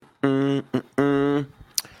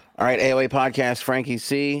right, AOA Podcast, Frankie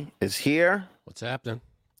C is here. What's happening?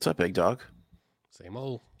 What's up, big dog? Same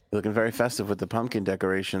old. You're looking very festive with the pumpkin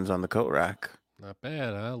decorations on the coat rack. Not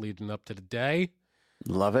bad, huh? Leading up to the day.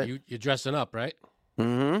 Love it. You're dressing up, right?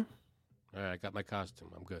 Mm-hmm. All right, I got my costume.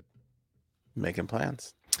 I'm good. Making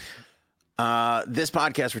plans. This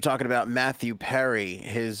podcast, we're talking about Matthew Perry.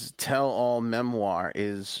 His tell-all memoir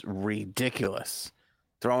is ridiculous.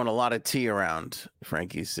 Throwing a lot of tea around,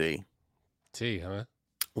 Frankie C. Tea, huh?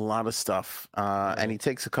 A lot of stuff. And he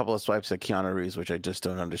takes a couple of swipes at Keanu Reeves, which I just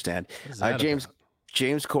don't understand. What is that James about?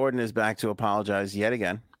 Corden is back to apologize yet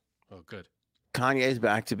again. Oh, good. Kanye's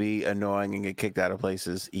back to be annoying and get kicked out of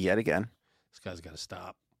places yet again. This guy's got to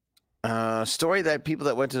stop. Story that people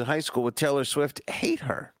that went to high school with Taylor Swift hate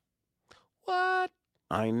her. What?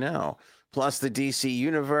 I know. Plus the DC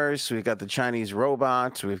universe. We've got the Chinese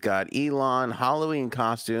robots. We've got Elon, Halloween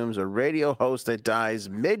costumes, a radio host that dies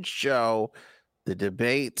mid-show, the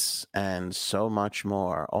debates, and so much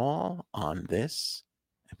more. All on this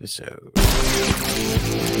episode.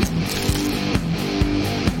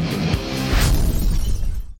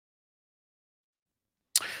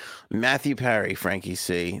 Matthew Perry, Frankie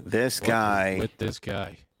C. This guy. With this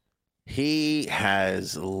guy. He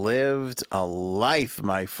has lived a life,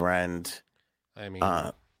 my friend. I mean,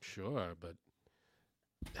 sure, but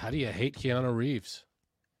how do you hate Keanu Reeves?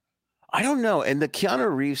 I don't know. And the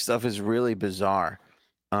Keanu Reeves stuff is really bizarre.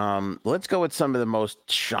 Let's go with some of the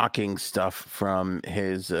most shocking stuff from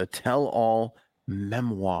his tell-all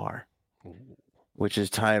memoir, which is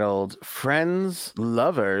titled Friends,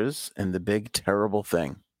 Lovers, and the Big Terrible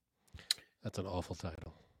Thing. That's an awful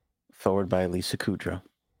title. Forward by Lisa Kudrow.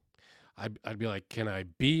 I'd be like, can I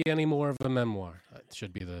be any more of a memoir? That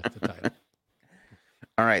should be the title.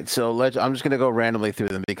 All right, so I'm just going to go randomly through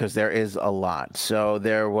them because there is a lot. So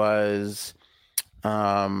there was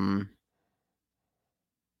a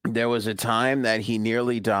time that he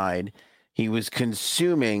nearly died. He was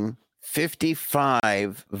consuming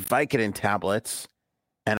 55 Vicodin tablets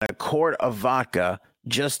and a quart of vodka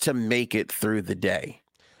just to make it through the day.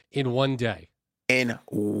 In one day. In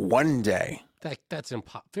one day. That's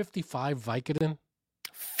impossible. 55 Vicodin?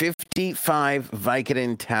 55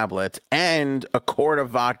 Vicodin tablets and a quart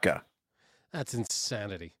of vodka. That's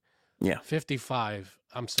insanity. Yeah. 55.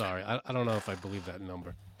 I'm sorry. I don't know if I believe that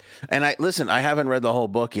number. And I haven't read the whole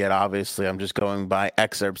book yet. Obviously, I'm just going by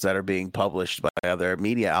excerpts that are being published by other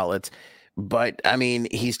media outlets. But I mean,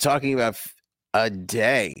 he's talking about a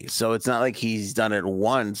day. So it's not like he's done it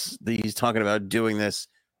once. He's talking about doing this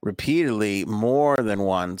repeatedly more than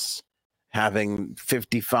once, having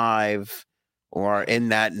 55 or in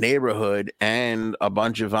that neighborhood and a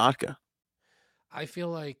bunch of vodka. I feel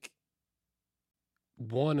like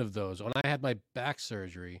one of those, when I had my back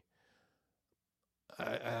surgery,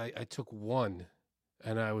 I took one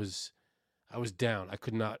and I was down. I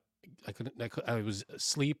was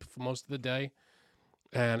asleep for most of the day.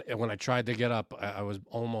 And when I tried to get up, I was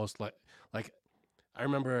almost like I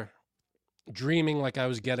remember dreaming like I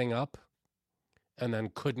was getting up and then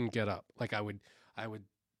couldn't get up. Like I would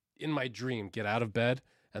in my dream get out of bed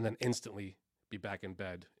and then instantly be back in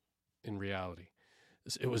bed in reality.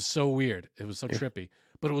 It was so weird. It was so trippy.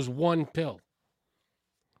 But it was one pill.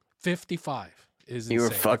 55 is insane. You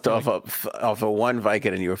were fucked off of one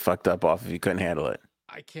Vicodin, and you were fucked up off if you couldn't handle it.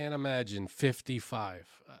 I can't imagine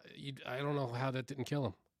 55. I don't know how that didn't kill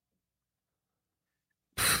him.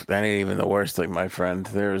 That ain't even the worst thing, my friend.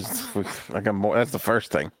 There's like more. That's the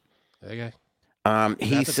first thing. Okay.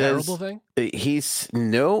 He says terrible thing.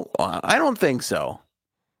 No, I don't think so.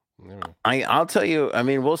 No. I'll tell you. I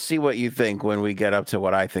mean, we'll see what you think when we get up to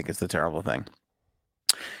what I think is the terrible thing.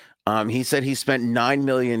 He said he spent $9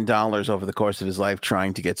 million over the course of his life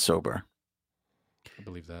trying to get sober. I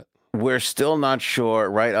believe that. We're still not sure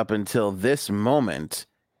right up until this moment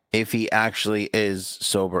if he actually is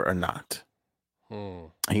sober or not.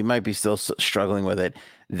 He might be still struggling with it.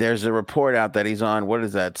 There's a report out that he's on, what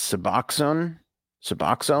is that, Suboxone?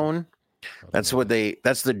 That's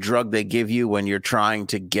the drug they give you when you're trying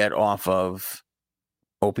to get off of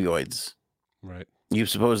opioids. Right. You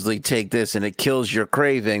supposedly take this and it kills your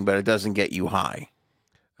craving, but it doesn't get you high.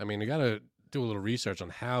 I mean, you got to do a little research on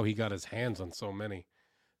how he got his hands on so many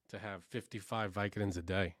to have 55 Vicodins a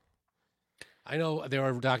day. I know there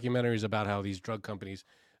are documentaries about how these drug companies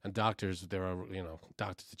and doctors, there are,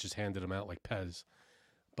 doctors that just handed them out like Pez.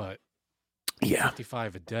 But yeah,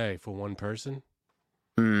 55 a day for one person?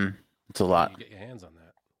 It's a lot. You get your hands on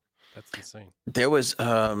that. That's insane. There was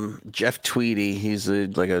Jeff Tweedy. He's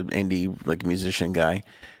like an indie musician guy.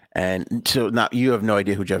 And so you have no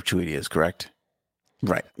idea who Jeff Tweedy is, correct?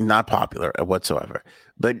 Right. Not popular whatsoever,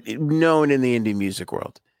 but known in the indie music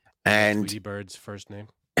world. And Tweety Bird's first name.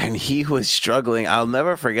 and he was struggling. I'll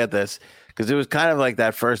never forget this because it was kind of like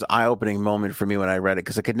that first eye-opening moment for me when I read it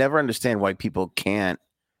because I could never understand why people can't.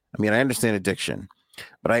 I mean, I understand addiction,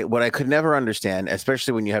 but what I could never understand,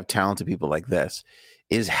 especially when you have talented people like this,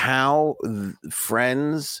 is how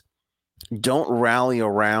friends don't rally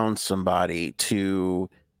around somebody to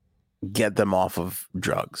get them off of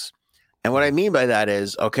drugs. And what I mean by that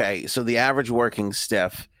is, okay, so the average working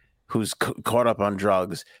stiff who's caught up on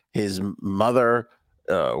drugs, his mother,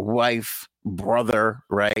 wife, brother,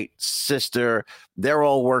 right, sister, they're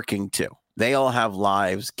all working too. They all have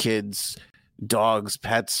lives, kids, dogs,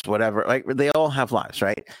 pets, whatever. Like they all have lives,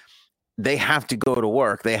 right? They have to go to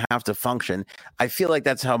work. They have to function. I feel like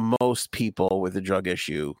that's how most people with a drug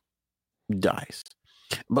issue dies.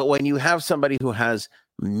 But when you have somebody who has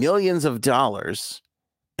millions of dollars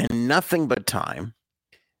and nothing but time,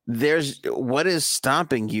 there's what is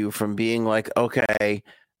stopping you from being like, okay,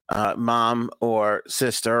 mom or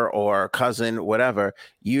sister or cousin, whatever,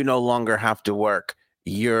 you no longer have to work.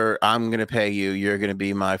 I'm going to pay you. You're going to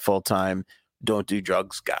be my full-time don't do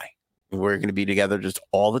drugs guy. We're going to be together just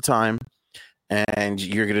all the time. And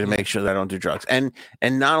you're going to make sure that I don't do drugs. And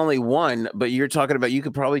not only one, but you're talking about you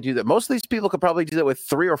could probably do that. Most of these people could probably do that with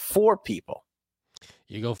 3 or 4 people.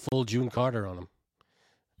 You go full June Carter on them.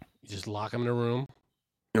 You just lock him in a room.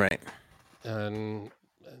 Right. And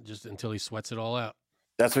just until he sweats it all out.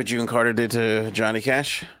 That's what June Carter did to Johnny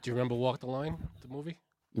Cash? Do you remember Walk the Line, the movie?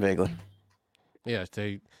 Vaguely. Yeah,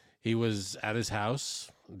 he was at his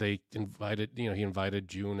house. They invited, he invited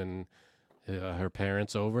June and her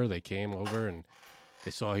parents over. They came over and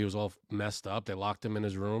they saw he was all messed up. They locked him in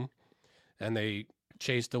his room and they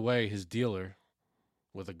chased away his dealer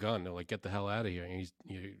with a gun. They're like, get the hell out of here. And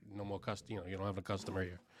no more customer, you don't have a customer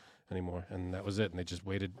here anymore. And that was it. And they just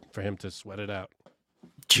waited for him to sweat it out.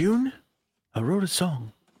 June, I wrote a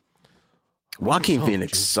song. Joaquin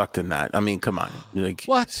Phoenix sucked in that. I mean, come on. Like,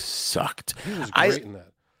 what? Sucked. He was great in that.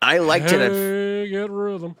 I liked it. Get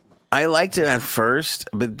rhythm. I liked it at first,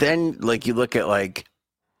 but then like you look at like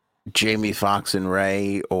Jamie Foxx and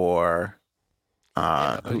Ray or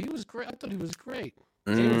but he was great. I thought he was great.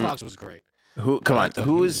 Jamie Foxx was great. Who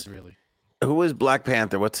was Black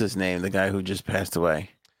Panther? What's his name? The guy who just passed away.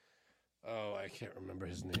 Oh, I can't remember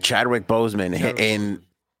his name. Chadwick Boseman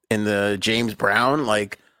in the James Brown.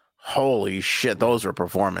 Like, holy shit, those were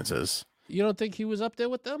performances. You don't think he was up there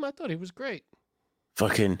with them? I thought he was great.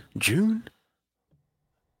 Fucking June,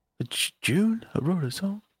 I wrote a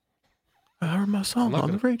song. I heard my song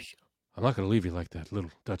on the radio. I'm not going to leave you like that little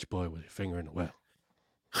Dutch boy with your finger in the well.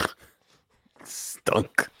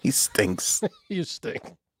 Stunk. He stinks. You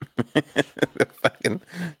stink. Fucking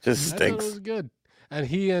just stinks. I thought it was good. And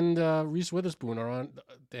he and Reese Witherspoon are on.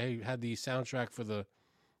 They had the soundtrack for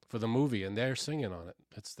the movie, and they're singing on it.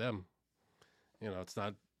 It's them. It's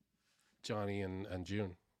not Johnny and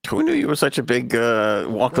June. Who knew you were such a big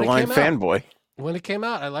Walk the Line fanboy? When it came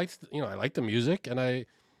out, I liked the music, and I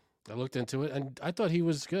looked into it, and I thought he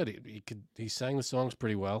was good. He sang the songs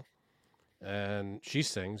pretty well, and she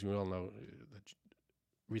sings. We all know that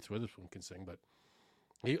Reese Witherspoon can sing, but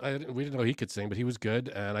we didn't know he could sing, but he was good,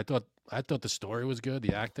 and I thought the story was good,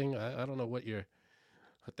 the acting. I don't know what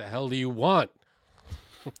the hell do you want?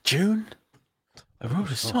 June, I wrote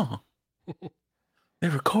a song. They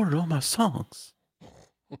recorded all my songs.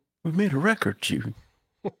 We made a record, June.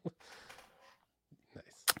 Nice.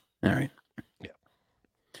 All right. Yeah.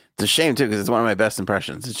 It's a shame, too, because it's one of my best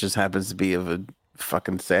impressions. It just happens to be of a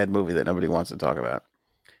fucking sad movie that nobody wants to talk about.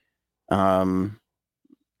 All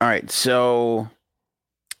right. So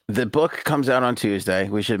the book comes out on Tuesday.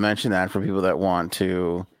 We should mention that for people that want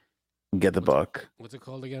to get the book. What's it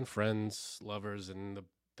called again? Friends, Lovers, and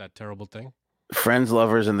that terrible thing? Friends,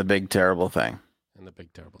 Lovers, and the Big Terrible Thing. And the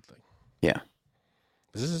Big Terrible Thing. Yeah.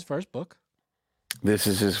 Is this his first book? This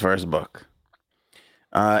is his first book.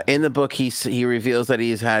 In the book, he reveals that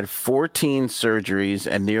he's had 14 surgeries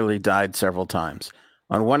and nearly died several times.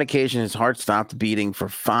 On one occasion, his heart stopped beating for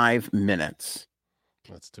 5 minutes.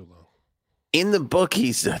 That's too long. In the book,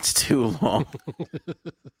 that's too long.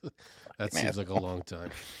 That seems like a long time.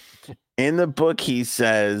 In the book, he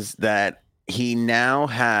says that he now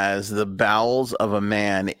has the bowels of a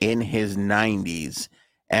man in his 90s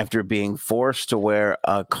after being forced to wear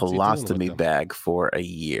a colostomy bag for a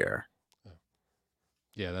year.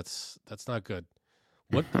 Yeah, that's not good.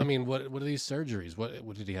 What I mean, what are these surgeries?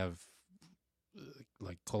 What did he have?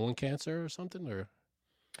 Like colon cancer or something? Or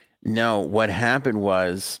no, what happened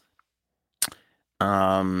was,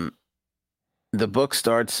 the book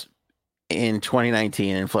starts in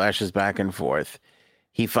 2019 and flashes back and forth.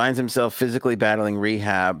 He finds himself physically battling a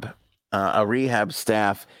rehab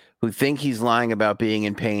staff who think he's lying about being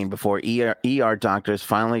in pain before ER doctors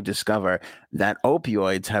finally discover that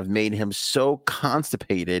opioids have made him so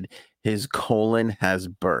constipated his colon has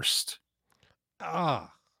burst.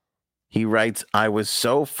 Ah, He writes, I was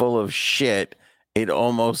so full of shit, it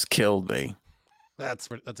almost killed me. that's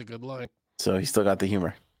a good line. So he still got the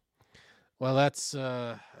humor. Well, that's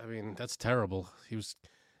that's terrible. He was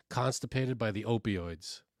constipated by the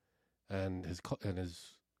opioids, and his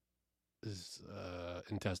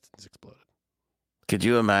intestines exploded. Could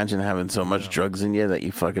you imagine having so much No. drugs in you that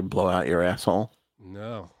you fucking blow out your asshole?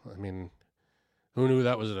 No, I mean, who knew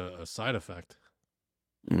that was a side effect?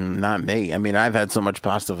 Not me. I mean, I've had so much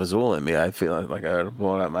pasta fazool in me. I feel like I would have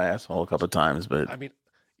blown out my asshole a couple of times, but I mean,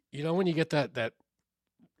 when you get that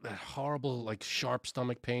horrible like sharp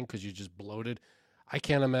stomach pain because you just bloated, I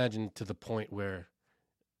can't imagine to the point where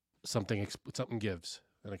something gives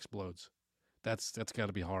and explodes. That's got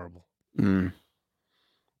to be horrible. mm,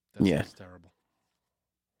 That's terrible.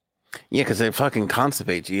 yeah, because it fucking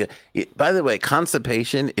constipates you. By the way,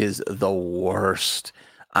 constipation is the worst.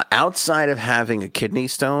 Outside of having a kidney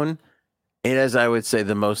stone, it is, I would say,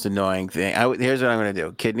 the most annoying thing. Here's what I'm going to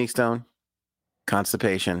do: kidney stone,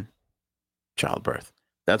 constipation, childbirth.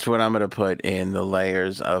 That's what I'm going to put in the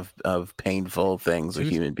layers of painful things a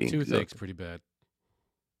human being. Toothache's pretty bad.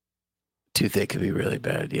 Toothache could be really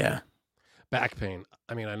bad. Yeah. Back pain.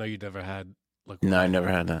 I mean, I know you never had like. No, I never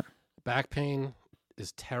had that. Back pain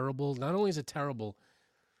is terrible. Not only is it terrible,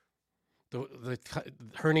 the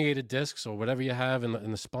herniated discs or whatever you have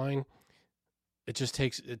in the spine, it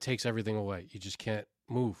takes everything away. You just can't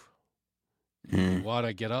move. You want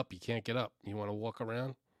to get up, you can't get up. You want to walk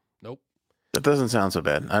around, nope. That doesn't sound so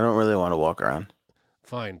bad. I don't really want to walk around.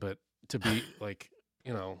 Fine, but to be like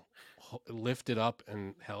lifted up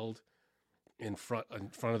and held in front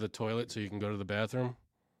of the toilet so you can go to the bathroom.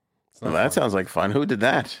 Well, that sounds like fun. Who did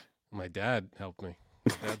that? My dad helped me.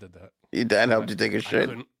 My dad did that. Your dad helped you take a shit?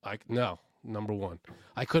 No, number one.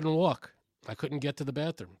 I couldn't walk. I couldn't get to the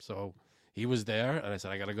bathroom. So he was there, and I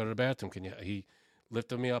said, I got to go to the bathroom. He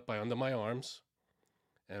lifted me up by under my arms,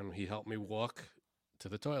 and he helped me walk to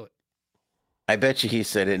the toilet. I bet you he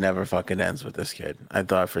said it never fucking ends with this kid. I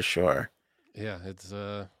thought for sure. Yeah, it's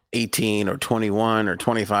 18 or 21 or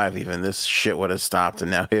 25 even. This shit would have stopped,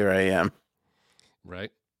 and now here I am.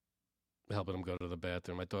 Right? Helping him go to the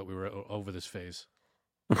bathroom. I thought we were over this phase.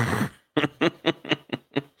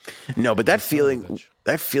 No, but that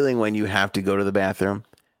feeling when you have to go to the bathroom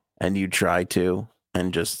and you try to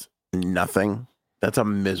and just nothing, that's a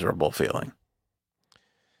miserable feeling.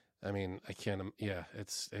 I mean, I can't. Yeah,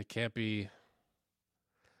 it can't be.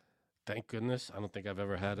 Thank goodness, I don't think I've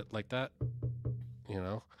ever had it like that.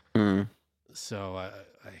 So I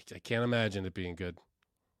can't imagine it being good.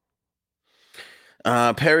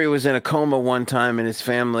 Perry was in a coma one time, and his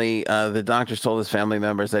family, the doctors told his family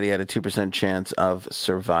members that he had a 2% chance of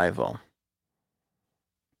survival.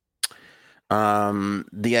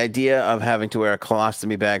 The idea of having to wear a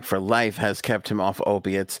colostomy bag for life has kept him off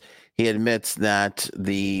opiates. He admits that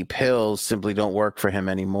the pills simply don't work for him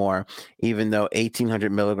anymore. Even though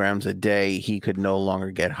 1,800 milligrams a day, he could no longer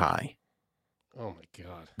get high. Oh, my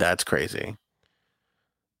God. That's crazy.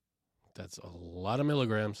 That's a lot of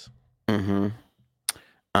milligrams. Mm-hmm.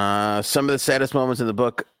 Some of the saddest moments in the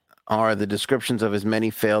book are the descriptions of his many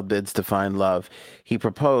failed bids to find love. He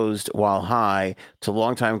proposed while high to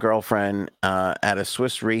longtime girlfriend at a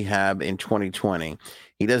Swiss rehab in 2020.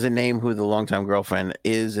 He doesn't name who the longtime girlfriend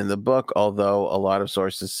is in the book, although a lot of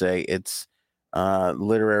sources say it's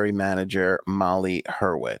literary manager Molly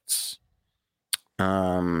Hurwitz.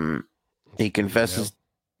 He confesses.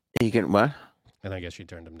 What? And I guess she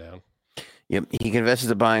turned him down. Yep. He confesses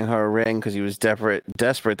to buying her a ring because he was desperate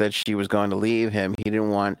that she was going to leave him. He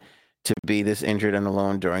didn't want to be this injured and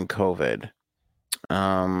alone during COVID.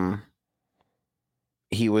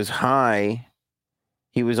 He was high.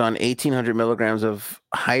 He was on 1,800 milligrams of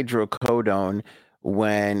hydrocodone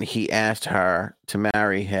when he asked her to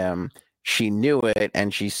marry him. She knew it,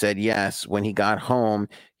 and she said yes. When he got home,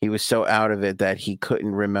 he was so out of it that he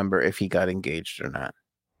couldn't remember if he got engaged or not.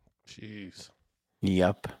 Jeez.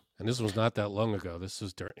 Yep. And this was not that long ago. This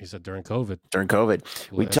was during COVID. During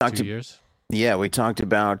COVID. We talked 2 years. Yeah, we talked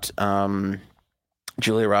about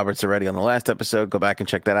Julia Roberts already on the last episode. Go back and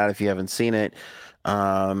check that out if you haven't seen it.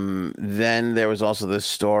 Then there was also the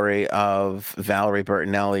story of Valerie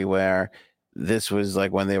Bertinelli, where this was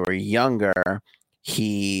like when they were younger.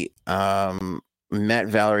 He met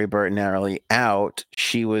Valerie Bertinelli out.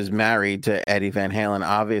 She was married to Eddie Van Halen,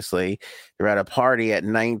 obviously. They're at a party at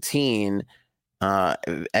 19.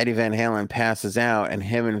 Eddie Van Halen passes out, and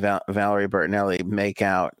him and Valerie Bertinelli make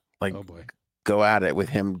out, like, oh boy, go at it with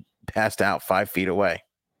him passed out 5 feet away.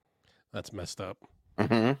 That's messed up.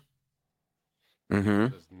 Mm-hmm.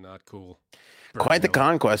 That's not cool. Quite the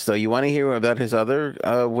conquest, though. You want to hear about his other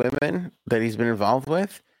women that he's been involved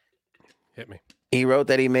with? Hit me. He wrote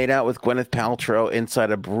that he made out with Gwyneth Paltrow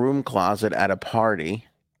inside a broom closet at a party.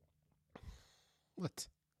 What?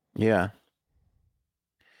 Yeah.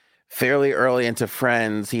 Fairly early into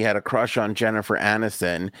Friends, he had a crush on Jennifer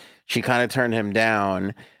Aniston. She kind of turned him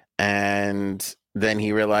down, and then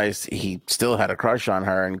he realized he still had a crush on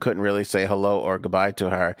her and couldn't really say hello or goodbye to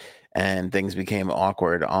her, and things became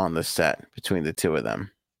awkward on the set between the two of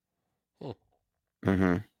them.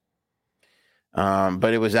 Mm-hmm.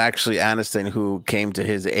 But it was actually Aniston who came to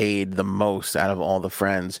his aid the most out of all the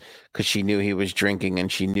friends, because she knew he was drinking and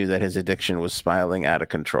she knew that his addiction was spiraling out of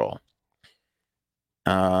control.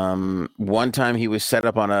 One time he was set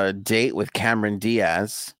up on a date with Cameron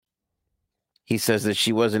Diaz. He says that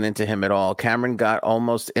she wasn't into him at all. Cameron got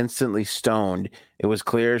almost instantly stoned. It was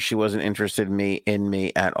clear she wasn't interested in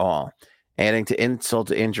me at all. Adding to insult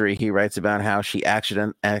to injury, he writes about how she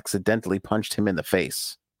accidentally punched him in the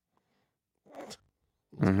face.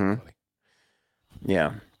 Mm-hmm.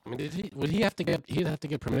 Yeah. I mean, he'd have to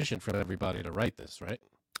get permission from everybody to write this, right?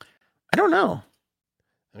 I don't know.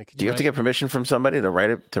 I mean, do you have to get permission from somebody to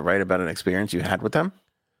write about an experience you had with them?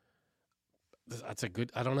 That's a good.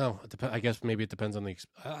 I don't know. I guess maybe it depends on the.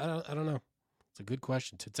 I don't know. It's a good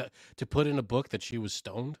question to put in a book that she was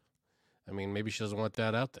stoned. I mean, maybe she doesn't want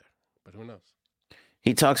that out there, but who knows?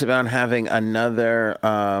 He talks about having another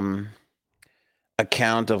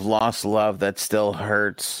account of lost love that still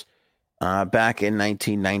hurts. Back in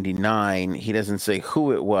 1999, he doesn't say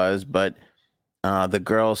who it was, but the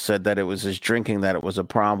girl said that it was his drinking that it was a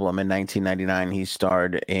problem. In 1999, he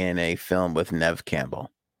starred in a film with Neve Campbell.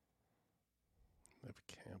 Neve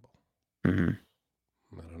Campbell.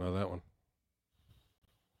 Mm-hmm. I don't know that one.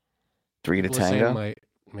 3 People to Tango?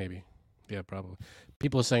 Maybe. Yeah, probably.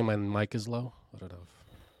 People are saying my mic is low. I don't know.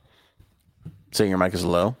 Saying your mic is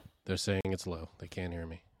low? They're saying it's low. They can't hear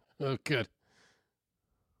me. Oh, good.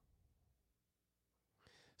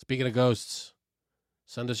 Speaking of ghosts,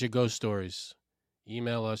 send us your ghost stories.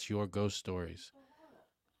 Email us your ghost stories.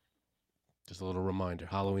 Just a little reminder.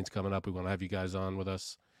 Halloween's coming up. We want to have you guys on with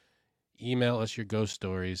us. Email us your ghost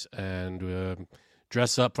stories and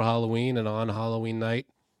dress up for Halloween. And on Halloween night,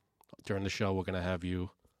 during the show, we're going to have you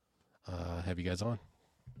guys on.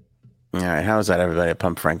 All right. How's that, everybody?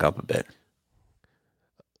 Pump Frank up a bit.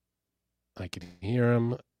 I can hear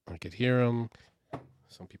him. I could hear him.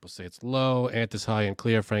 Some people say it's low. Ant is high and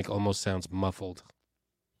clear. Frank almost sounds muffled.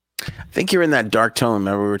 I think you're in that dark tone.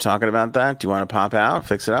 Remember we were talking about that? Do you want to pop out,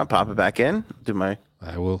 fix it up, pop it back in?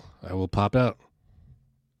 I will pop out.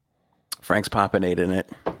 Frank's poppinating it.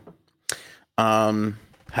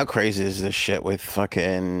 How crazy is this shit with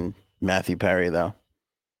fucking Matthew Perry, though?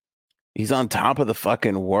 He's on top of the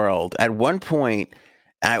fucking world. At one point,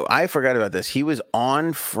 I forgot about this. He was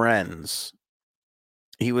on Friends.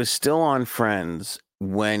 He was still on Friends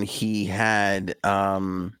when he had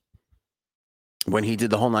when he did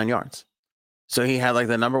the whole 9 yards. So he had like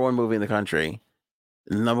the #1 movie in the country,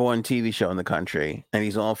 the #1 TV show in the country, and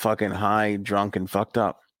he's all fucking high, drunk, and fucked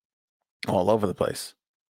up all over the place.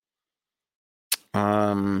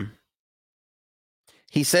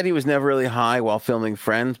 He said he was never really high while filming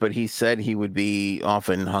Friends, but he said he would be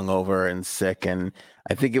often hungover and sick, and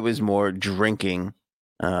I think it was more drinking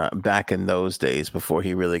back in those days before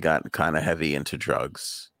he really got kind of heavy into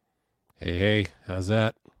drugs. Hey, how's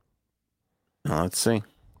that? Well, let's see.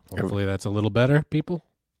 Hopefully that's a little better, people.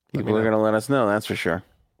 People are going to let us know, that's for sure.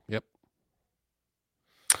 Yep.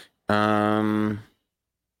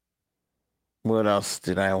 What else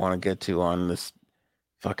did I want to get to on this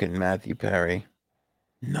fucking Matthew Perry?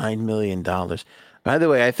 $9 million. By the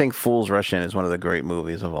way, I think Fools Rush In is one of the great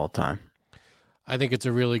movies of all time. I think it's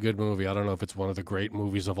a really good movie. I don't know if it's one of the great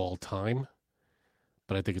movies of all time,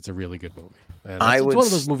 but I think it's a really good movie. And it's one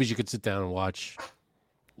of those movies you could sit down and watch.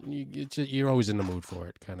 You're always in the mood for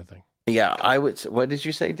it, kind of thing. Yeah, I would. What did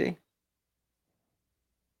you say, D?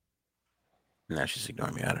 No, she's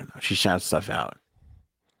ignoring me. I don't know. She shouts stuff out.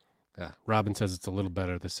 Yeah, Robin says it's a little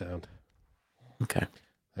better, the sound. Okay.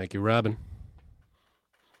 Thank you, Robin.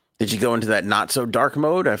 Did you go into that not so dark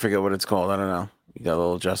mode? I forget what it's called. I don't know. You got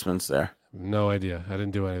little adjustments there. No idea. I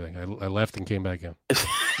didn't do anything. I left and came back in.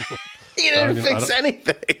 You didn't fix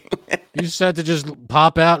anything. You said to just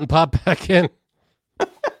pop out and pop back in.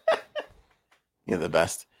 You're the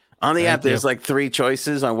best. On the app, there's like 3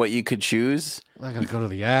 choices on what you could choose. I gotta go to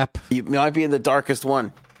the app. You might be in the darkest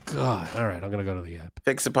one. God. All right, I'm gonna go to the app.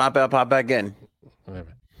 Fix it, pop out, pop back in.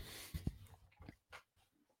 Whatever.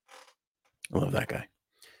 I love that guy.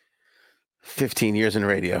 15 years in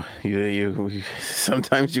radio. You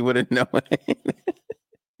sometimes you wouldn't know it.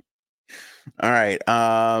 All right.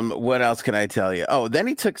 What else can I tell you? Oh, then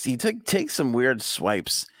he takes some weird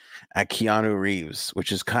swipes at Keanu Reeves,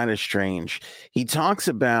 which is kind of strange. He talks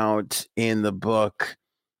about in the book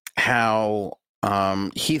how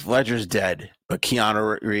Heath Ledger's dead, but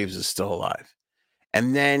Keanu Reeves is still alive.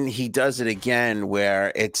 And then he does it again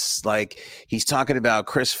where it's like he's talking about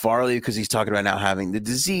Chris Farley because he's talking about now having the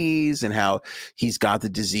disease and how he's got the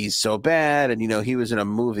disease so bad. And, he was in a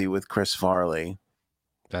movie with Chris Farley.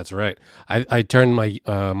 That's right. I turned my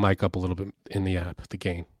mic up a little bit in the app, the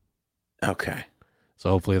game. Okay.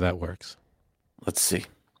 So hopefully that works. Let's see.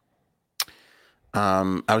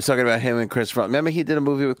 I was talking about him and Chris Farley. Remember he did a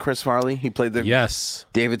movie with Chris Farley? He played the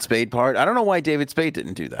David Spade part. I don't know why David Spade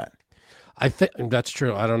didn't do that. I think that's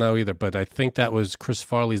true. I don't know either, but I think that was Chris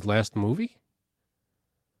Farley's last movie.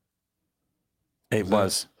 It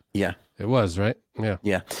was. Yeah. It was, right? Yeah.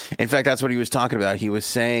 Yeah. In fact, that's what he was talking about. He was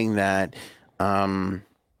saying that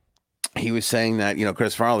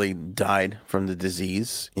Chris Farley died from the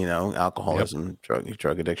disease, alcoholism,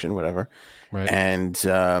 drug addiction, whatever. Right. And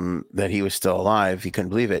that he was still alive. He couldn't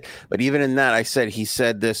believe it. But even in that, he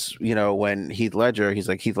said this, when Heath Ledger, he's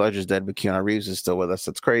like, Heath Ledger's dead, but Keanu Reeves is still with us.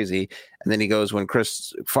 That's crazy. And then he goes, when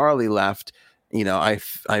Chris Farley left,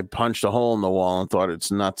 I punched a hole in the wall and thought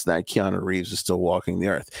it's nuts that Keanu Reeves is still walking the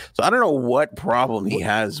earth. So I don't know what problem he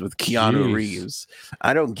has with Keanu Reeves.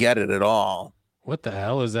 I don't get it at all. What the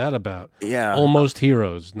hell is that about? Yeah. Almost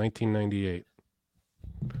Heroes, 1998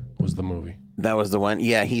 was the movie. That was the one.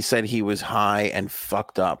 Yeah, he said he was high and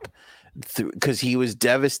fucked up because he was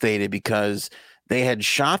devastated because they had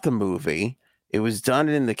shot the movie. It was done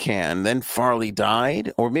in the can. Then Farley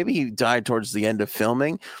died, or maybe he died towards the end of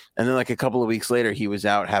filming. And then like a couple of weeks later, he was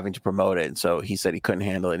out having to promote it. And so he said he couldn't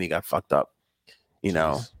handle it and he got fucked up.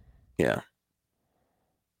 Yeah.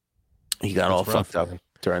 He got all fucked up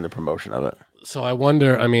during the promotion of it. So I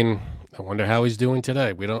wonder how he's doing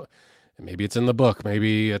today. Maybe it's in the book.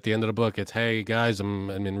 Maybe at the end of the book, it's, hey guys,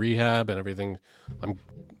 I'm in rehab and everything. I'm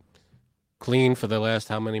clean for the last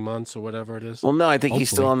how many months or whatever it is. Well, no, I think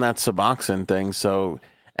he's still on that Suboxone thing. So,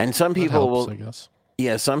 and some people I guess.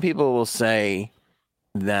 Yeah, some people will say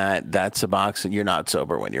that Suboxone, you're not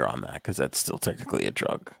sober when you're on that because that's still technically a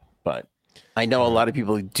drug. But I know a lot of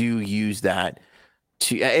people do use that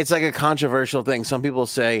it's like a controversial thing. Some people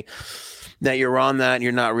say that you're on that and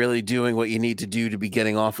you're not really doing what you need to do to be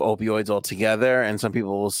getting off opioids altogether. And some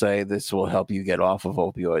people will say this will help you get off of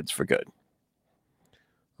opioids for good.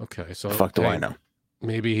 Okay. So fuck do I know?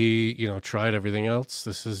 Maybe he, tried everything else.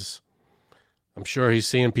 I'm sure he's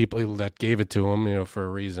seeing people that gave it to him, for a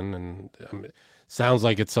reason. And it sounds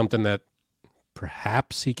like it's something that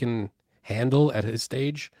perhaps he can handle at his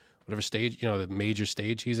stage, whatever stage, the major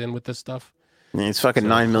stage he's in with this stuff. He's fucking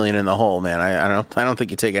 $9 million in the hole, man. I don't think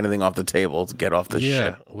you take anything off the table to get off the shit.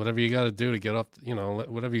 Yeah, whatever you got to do to get off,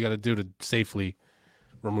 whatever you got to do to safely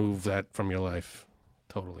remove that from your life.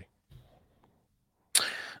 Totally.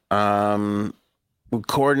 Corden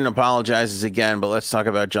apologizes again, but let's talk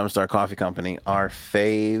about Jumpstart Coffee Company, our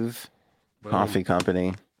fave coffee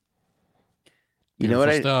company. You know what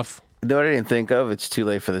I didn't think of? It's too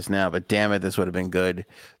late for this now, but damn it, this would have been good.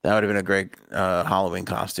 That would have been a great Halloween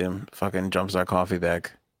costume. Fucking Jumpstart coffee bag.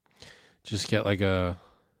 Just get like what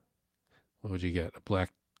would you get?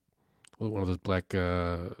 One of those black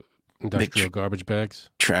industrial garbage bags?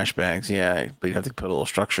 Trash bags, yeah. But you'd have to put a little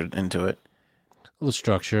structure into it. A little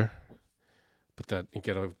structure. But that you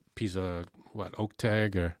get a piece of oak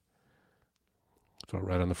tag or throw it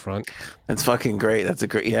right on the front. That's fucking great. That's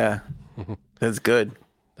that's good.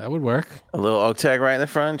 That would work. A little oak tag right in the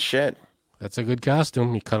front. Shit. That's a good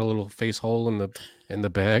costume. You cut a little face hole in the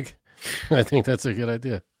bag. I think that's a good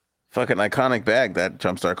idea. Fucking iconic bag, that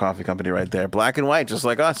Jumpstart Coffee Company right there. Black and white, just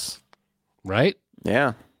like us. Right?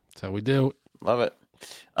 Yeah. That's how we do. Love it.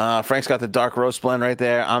 Frank's got the dark roast blend right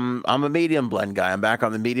there. I'm a medium blend guy. I'm back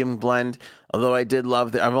on the medium blend. Although I did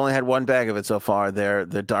love I've only had one bag of it so far. They're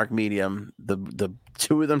the dark medium. The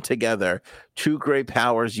two of them together, two great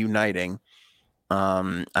powers uniting.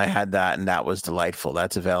 I had that and that was delightful.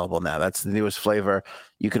 That's available now. That's the newest flavor.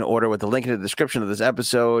 You can order with the link in the description of this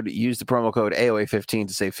episode. Use the promo code AOA15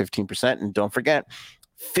 to save 15%. And don't forget,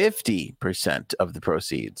 50% of the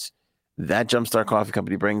proceeds that Jumpstart Coffee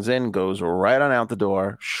Company brings in goes right on out the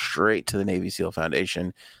door, straight to the Navy SEAL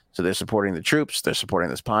Foundation. So they're supporting the troops. They're supporting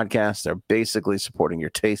this podcast. They're basically supporting your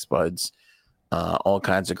taste buds. All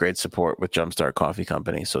kinds of great support with Jumpstart Coffee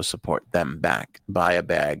Company. So support them back. Buy a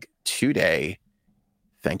bag today.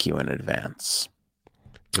 Thank you in advance.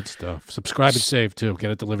 Good stuff. Subscribe and save too.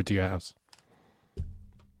 Get it delivered to your house.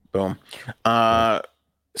 Boom.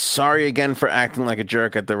 Sorry again for acting like a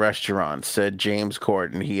jerk at the restaurant, said James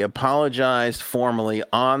Corden. He apologized formally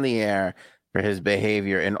on the air for his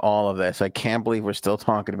behavior in all of this. I can't believe we're still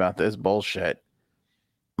talking about this bullshit.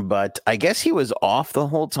 But I guess he was off the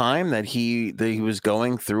whole time that he was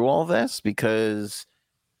going through all this, because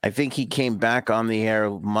I think he came back on the air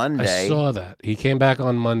Monday. I saw that. He came back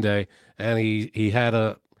on Monday, and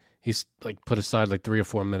he's like put aside like 3 or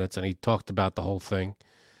 4 minutes, and he talked about the whole thing.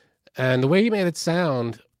 And the way he made it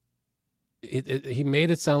sound, he made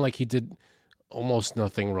it sound like he did almost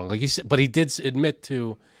nothing wrong. Like he said, but he did admit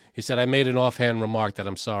to. He said, "I made an offhand remark that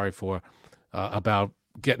I'm sorry for about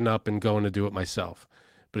getting up and going to do it myself."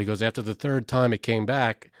 But he goes, after the third time it came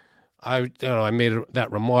back, I made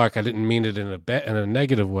that remark. I didn't mean it in a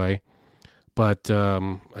negative way, but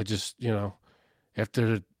I just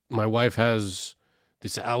after my wife has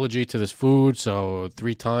this allergy to this food, so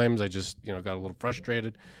 3 times I just got a little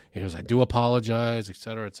frustrated. He goes, I do apologize, et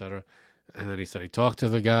cetera, et cetera. And then he said he talked to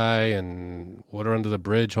the guy and water under the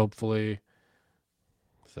bridge, hopefully.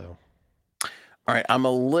 So. All right, I'm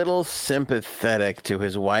a little sympathetic to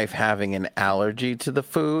his wife having an allergy to the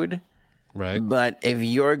food. Right. But if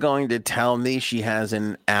you're going to tell me she has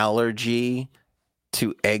an allergy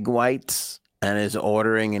to egg whites and is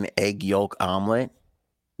ordering an egg yolk omelet,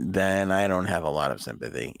 then I don't have a lot of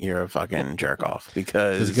sympathy. You're a fucking jerk off,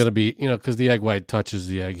 because it's going to be, because the egg white touches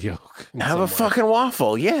the egg yolk. Have a fucking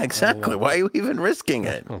waffle. Yeah, exactly. Why are you even risking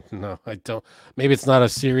it? No, I don't. Maybe it's not a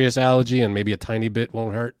serious allergy and maybe a tiny bit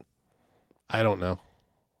won't hurt. I don't know.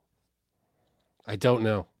 I don't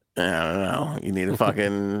know. I don't know. You need to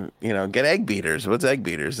fucking, get egg beaters. What's egg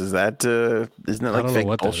beaters? Is that, isn't it like fake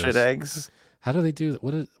bullshit eggs? How do they do that?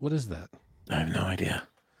 What is that? I have no idea.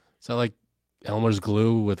 Is that like Elmer's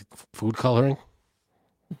glue with food coloring?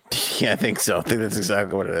 Yeah, I think so. I think that's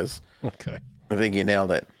exactly what it is. Okay. I think you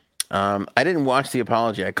nailed it. I didn't watch the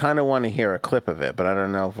apology. I kind of want to hear a clip of it, but I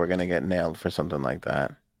don't know if we're going to get nailed for something like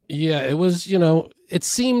that. Yeah, it was, it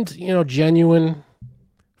seemed, genuine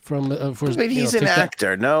from but he's an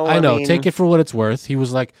actor. No, I know. Take it for what it's worth. He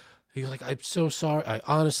was like, I'm so sorry. I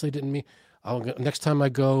honestly didn't mean. Next time I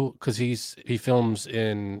go, because he films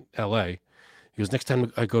in L.A. He goes, next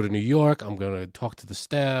time I go to New York, I'm going to talk to the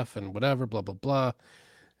staff and whatever, blah, blah, blah.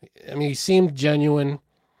 I mean, he seemed genuine.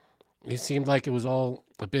 He seemed like it was all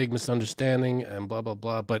a big misunderstanding and blah, blah,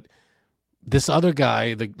 blah. But this other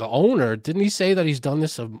guy, the owner, didn't he say that he's done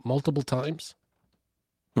this multiple times?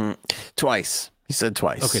 Twice. He said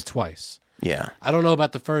twice. Okay, twice. Yeah. I don't know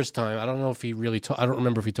about the first time. I don't know if he really I don't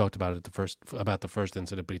remember if he talked about it about the first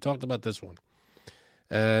incident, but he talked about this one.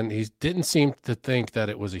 And he didn't seem to think that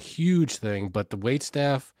it was a huge thing, but the wait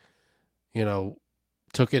staff,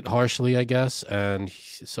 took it harshly, I guess, and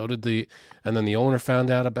so did and then the owner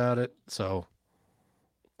found out about it. So,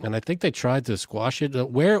 and I think they tried to squash it.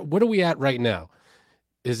 What are we at right now?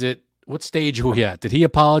 What stage are we at? Did he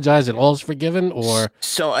apologize and all's forgiven, or?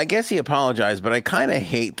 So I guess he apologized, but I kind of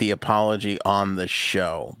hate the apology on the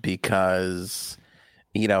show because,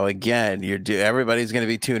 again, everybody's going to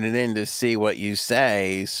be tuning in to see what you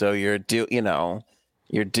say. So you're doing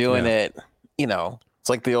it, it's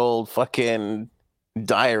like the old fucking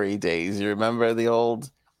diary days. You remember the old,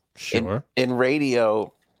 sure, in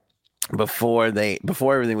radio before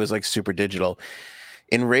everything was like super digital.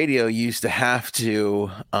 In radio, you used to have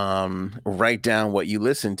to write down what you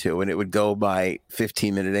listened to, and it would go by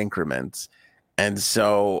 15-minute increments. And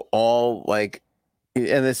so it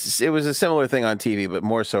was a similar thing on TV, but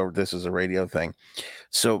more so this was a radio thing.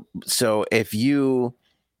 So if you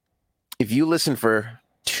listen for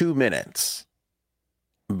 2 minutes,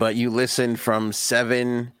 but you listen from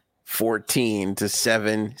 7:14 to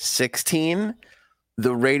 7:16,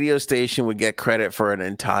 the radio station would get credit for an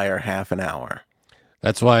entire half an hour.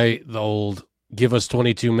 That's why the old give us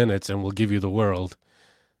 22 minutes and we'll give you the world.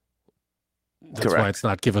 That's Correct. Why it's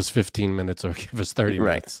not give us 15 minutes or give us 30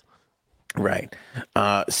 minutes. Right.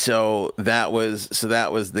 So that was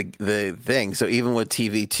the thing. So even with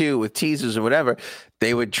TV2, with teasers or whatever,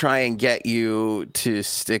 they would try and get you to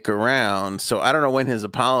stick around. So I don't know when his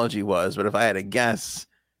apology was, but if I had to guess,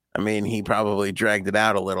 I mean, he probably dragged it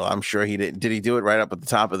out a little. I'm sure he did. Did he do it right up at the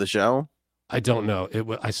top of the show? I don't know.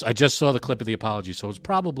 I just saw the clip of the apology, so it's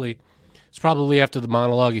probably after the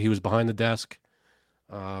monologue. He was behind the desk,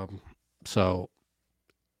 so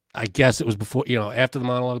I guess it was before, after the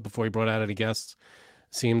monologue, before he brought out any guests.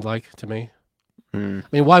 Seemed like to me. I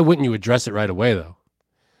mean, why wouldn't you address it right away though?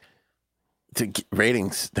 To get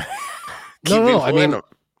ratings. No. I mean,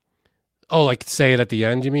 like say it at the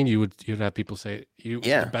end. You mean you'd have people say it?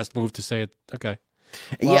 The best move to say it. Okay.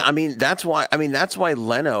 Yeah, Well, I mean that's why. I mean that's why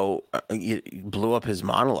Leno blew up his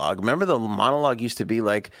monologue. Remember the monologue used to be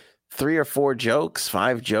like 3 or 4 jokes,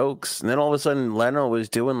 5 jokes, and then all of a sudden Leno was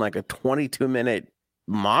doing like a 22-minute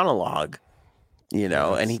monologue.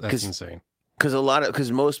 yeah, And he that's insane.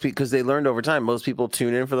 because most people because they learned over time most people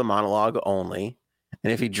tune in for the monologue only,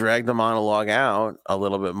 and if he dragged the monologue out a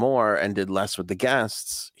little bit more and did less with the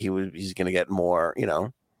guests, he's going to get more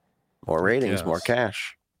more ratings, more Yes.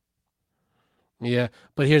 cash. Yeah,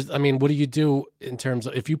 but I mean, what do you do in terms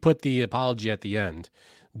of if you put the apology at the end?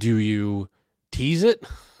 Do you tease it?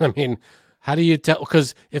 I mean, how do you tell?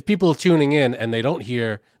 Because if people are tuning in and they don't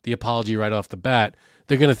hear the apology right off the bat,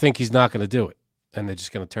 they're going to think he's not going to do it, and they're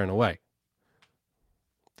just going to turn away.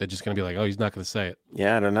 They're just going to be like, "Oh, he's not going to say it."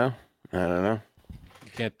 Yeah, I don't know.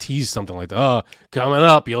 You can't tease something like that. Oh, coming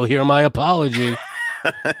up, you'll hear my apology.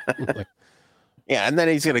 Like, Yeah, and then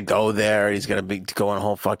he's gonna go there. He's gonna be going a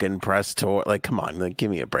whole fucking press tour. Like, come on, like,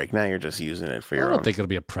 give me a break. Now you're just using it for I your don't own. think it'll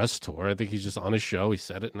be a press tour. I think he's just on his show. He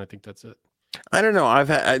said it, and I think that's it. I don't know.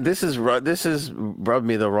 This is rubbed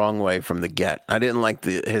me the wrong way from the get. I didn't like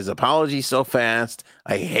his apology so fast.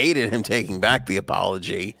 I hated him taking back the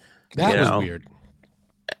apology. That was weird.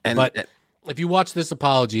 But if you watch this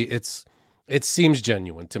apology, it seems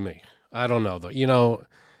genuine to me. I don't know though.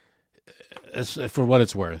 For what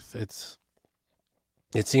it's worth,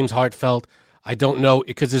 it seems heartfelt. I don't know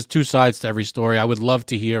because there's two sides to every story. I would love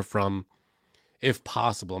to hear from, if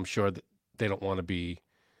possible. I'm sure that they don't want to be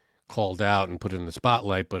called out and put in the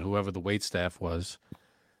spotlight, but whoever the wait staff was,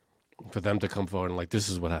 for them to come forward and like, this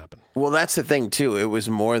is what happened. Well, that's the thing too. It was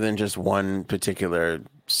more than just one particular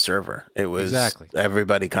server. It was Exactly.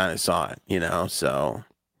 Everybody kind of saw it. So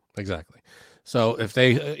Exactly. So if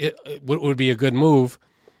what would be a good move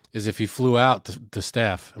is if he flew out the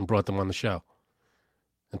staff and brought them on the show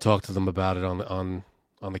and talked to them about it on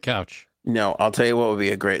the couch. no, I'll tell you what would be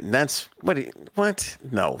a great. That's what?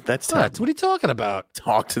 No, that's What are you talking about?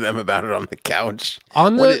 talk to them about it on the couch.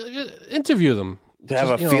 On the interview them To have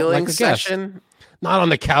Just, a feeling like a guest. session. Not on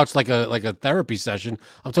the couch like a therapy session.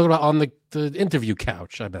 I'm talking about on the interview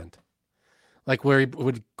couch. I meant like where he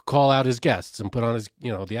would call out his guests and put on his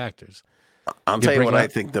the actors. I'll You tell you bring what up- I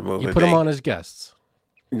think the move You would put be. him on as guests.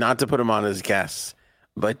 Not to put them on as guests,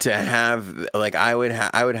 but to have like I would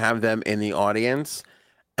have them in the audience,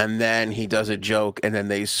 and then he does a joke, and then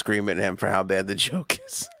they scream at him for how bad the joke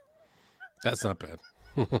is. That's not bad.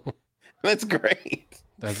 That's great.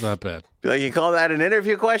 That's not bad. Be like, you call that an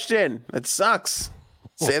interview question? That sucks.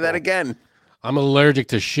 Say that again. I'm allergic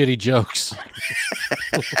to shitty jokes.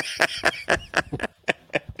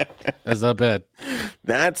 That's not bad.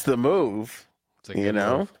 That's the move. It's a good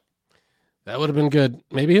know? move. That would have been good.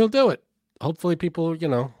 Maybe he'll do it. Hopefully people,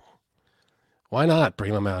 why not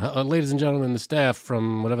bring them out? Ladies and gentlemen, the staff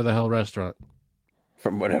from whatever the hell restaurant.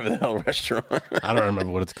 From whatever the hell restaurant. I don't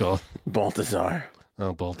remember what it's called. Balthazar.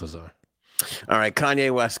 Oh, Balthazar. All right,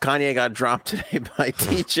 Kanye West. Kanye got dropped today by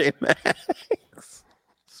TJ Maxx.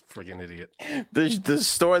 Freaking idiot. The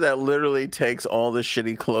store that literally takes all the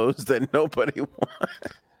shitty clothes that nobody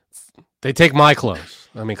wants. They take my clothes.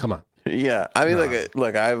 I mean, come on. Yeah, I mean, No.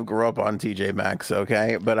 look, I grew up on TJ Maxx,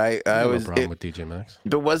 okay, but I No was, problem with DJ Maxx.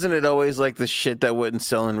 but wasn't it always like the shit that wouldn't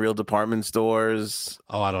sell in real department stores?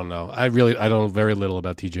 Oh, I don't know. I know very little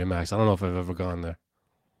about TJ Maxx. I don't know if I've ever gone there.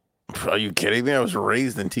 Are you kidding me? I was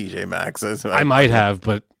raised in TJ Maxx. I might have,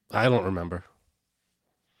 but I don't remember.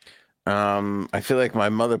 I feel like my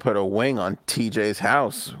mother put a wing on TJ's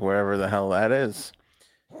house, wherever the hell that is.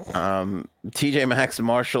 TJ Maxx,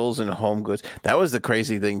 Marshalls, and Home Goods. That was the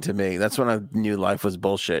crazy thing to me. That's when I knew life was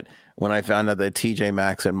bullshit. When I found out that TJ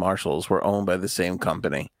Maxx and Marshalls were owned by the same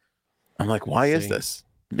company. I'm like, why is See? this?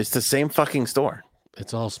 It's the same fucking store.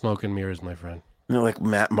 It's all smoke and mirrors, my friend. And they're like,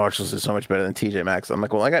 Matt Marshalls is so much better than TJ Maxx. I'm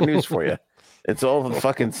like, well, I got news for you. It's all the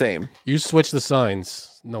fucking same. You switch the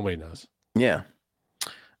signs. Nobody knows. Yeah.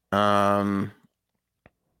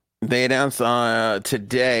 They announced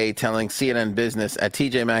today, telling CNN Business, at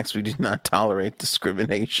TJ Maxx, we do not tolerate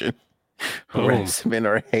discrimination, Boom. harassment,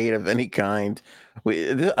 or hate of any kind.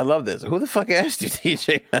 I love this. Who the fuck asked you,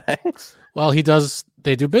 TJ Maxx? Well,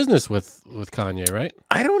 they do business with Kanye, right?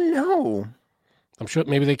 I don't know. I'm sure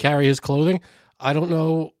maybe they carry his clothing. I don't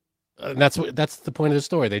know. That's the point of the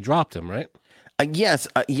story. They dropped him, right? Yes,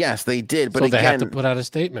 they did. But so again, they have to put out a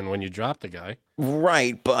statement when you drop the guy.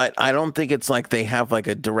 right. But I don't think it's like they have like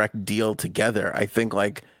a direct deal together. I think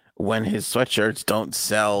like when his sweatshirts don't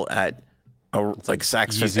sell at like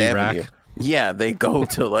Saks Fifth Yeezy Rack. Avenue, yeah, they go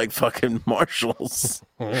to like fucking Marshalls.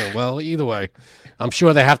 Yeah, well, either way, I'm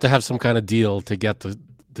sure they have to have some kind of deal to get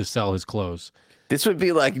to sell his clothes. This would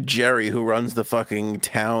be like Jerry, who runs the fucking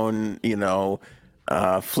town,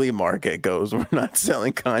 flea market goes, we're not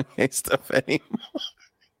selling Kanye stuff anymore.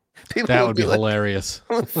 People That will would be like, hilarious.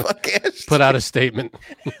 "What the fuck, Ashley?" Put out a statement.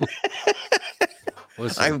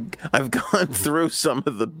 Listen, I've gone through some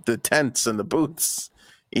of the tents and the booths.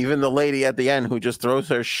 Even the lady at the end who just throws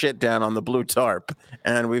her shit down on the blue tarp,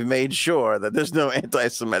 and we've made sure that there's no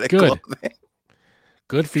anti-Semitic Good. clothing.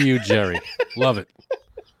 good for you, Jerry. Love it.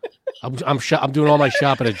 I'm doing all my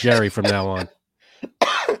shopping at Jerry from now on.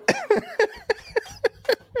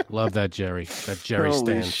 Love that Jerry. That Jerry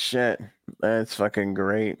Holy stand. shit, that's fucking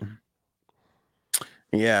great.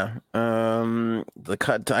 Yeah. The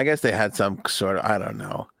cut. I guess they had some sort of. I don't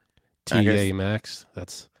know. I guess- TA Max.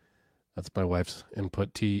 That's my wife's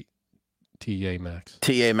input. TA Max.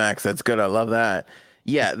 TA Max. That's good. I love that.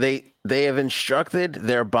 Yeah, they have instructed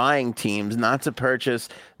their buying teams not to purchase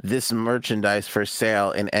this merchandise for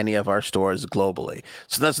sale in any of our stores globally.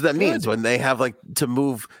 So that's what that means. When they have like to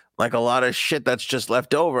move like a lot of shit that's just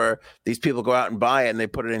left over, these people go out and buy it and they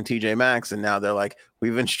put it in TJ Maxx, and now they're like,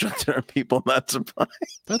 we've instructed our people not to buy.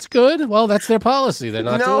 That's good. Well, that's their policy. They're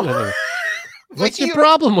not No. doing anything. What's your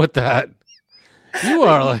problem with that? You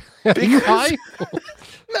are like, are you high?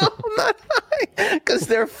 No, I'm not high. Because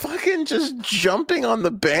they're fucking just jumping on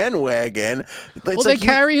the bandwagon. It's Well, like they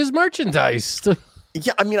carry his merchandise.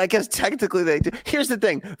 Yeah, I mean, I guess technically they do. Here's the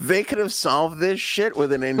thing: they could have solved this shit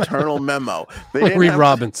with an internal memo. They didn't Reed have-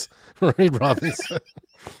 Robbins. Reed Robbins.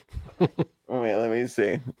 Wait, let me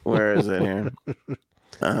see. Where is it here?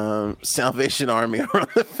 Salvation Army are on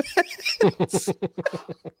the fence.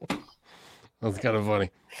 That's kind of funny.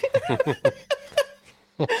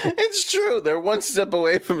 It's true. They're one step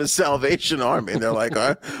away from a Salvation Army. They're like,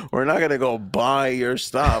 we're not gonna go buy your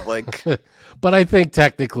stuff. Like, But I think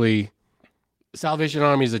technically, Salvation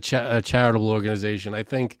Army is a charitable organization. I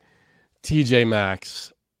think TJ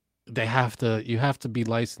Maxx, you have to be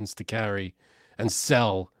licensed to carry and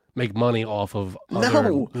sell, make money off of other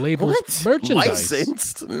no labels what? merchandise.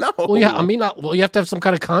 Licensed? No. Well, yeah, I mean, you have to have some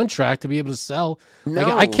kind of contract to be able to sell. No.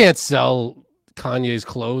 Like, I can't sell Kanye's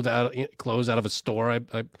clothes out of a store.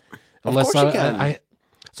 Unless course you can.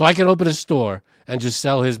 so I can open a store and just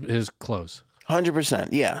sell his clothes. 100%.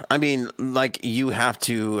 Yeah. I mean, like, you have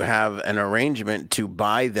to have an arrangement to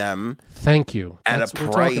buy them Thank you. at That's a what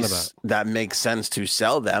we're talking price about. that makes sense to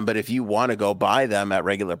sell them. But if you want to go buy them at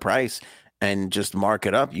regular price and just mark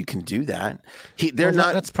it up, you can do that. They're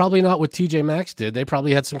not, That's probably not what TJ Maxx did. They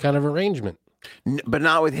probably had some kind of arrangement. but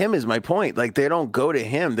not with him is my point. Like, they don't go to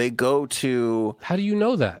him. They go to, How do you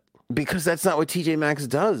know that? because that's not what TJ Maxx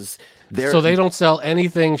does. So they don't sell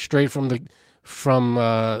anything straight from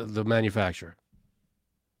the manufacturer.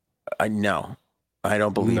 No, I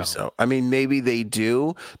don't believe No. so. I mean, maybe they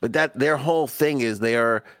do, but that their whole thing is they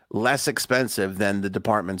are less expensive than the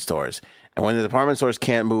department stores. And when the department stores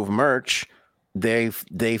can't move merch, they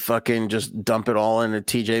fucking just dump it all in a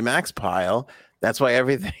TJ Maxx pile. That's why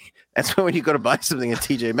everything. That's why when you go to buy something at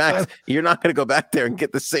TJ Maxx, you're not going to go back there and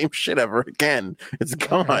get the same shit ever again. It's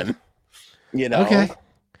gone. You know. Okay.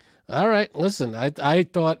 All right. Listen, I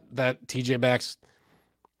thought that TJ Maxx,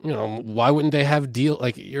 why wouldn't they have deal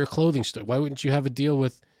like your clothing store? Why wouldn't you have a deal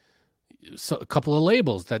with a couple of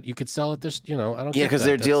labels that you could sell at this? I don't. Yeah, get because that.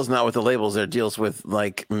 their That's- deals not with the labels, their deals with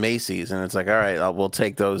like Macy's, and it's like, all right, we'll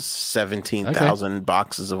take those 17,000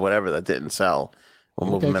 boxes of whatever that didn't sell. We'll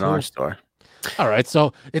move them in our cool. store. All right.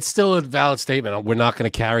 So it's still a valid statement. We're not going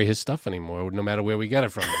to carry his stuff anymore, no matter where we get it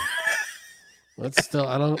from. That's still.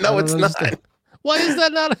 I don't. No, I don't it's understand. not. Why is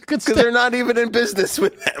that not a good Because step? they're not even in business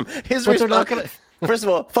with them. But they're not gonna. First of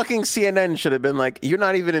all, fucking CNN should have been like, you're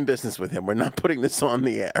not even in business with him. We're not putting this on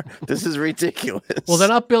the air. This is ridiculous. Well, they're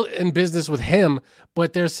not built in business with him,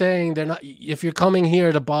 but they're saying they're not. If you're coming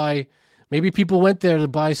here to buy, maybe people went there to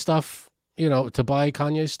buy stuff, to buy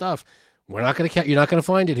Kanye's stuff. We're not going to. You're not going to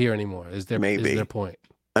find it here anymore. Is Maybe. their point?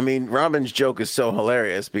 I mean, Robin's joke is so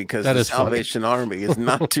hilarious because That the is funny. Salvation Army is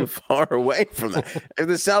not too far away from that. If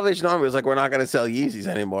the Salvation Army was like, we're not going to sell Yeezys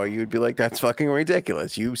anymore, you'd be like, that's fucking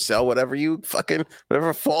ridiculous. You sell whatever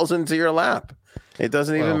whatever falls into your lap. It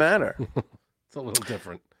doesn't even Well. matter. It's a little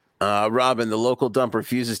different. Robin, the local dump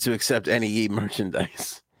refuses to accept any Yee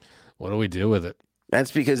merchandise. What do we do with it? That's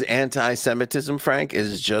because anti-Semitism, Frank,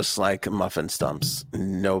 is just like muffin stumps.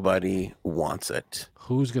 Nobody wants it.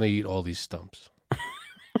 Who's going to eat all these stumps?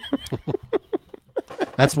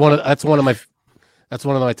 That's one of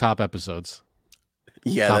my top episodes.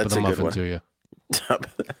 Yeah, top that's of the a good muffin one. to you.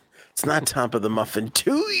 It's not top of the muffin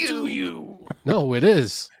to you. No, it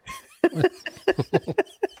is.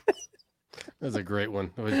 That's a great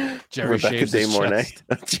one. It was Jerry Rebecca shaves De his Mornay.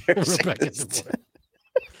 chest. Rebecca De Mornay.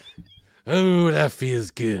 Oh, that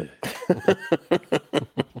feels good.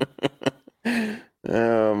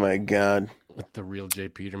 God. With the real Jay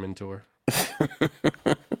Peterman tour.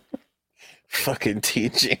 Fucking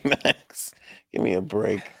TJ Maxx. Give me a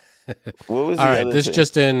break. What was All the right, other this thing?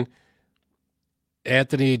 just in.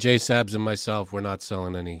 Anthony, J Sabs, and myself, we're not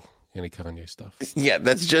selling any Kanye stuff. Yeah,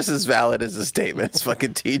 that's just as valid as the statement. It's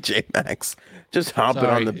fucking TJ Maxx. Just hopping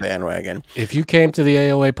on the bandwagon. If you came to the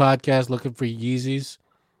AOA podcast looking for Yeezys,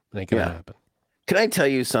 it ain't gonna happen. Can I tell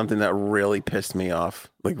you something that really pissed me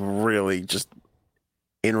off? Like, really just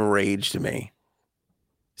enraged me.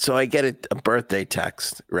 So I get a birthday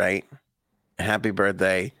text, right? Happy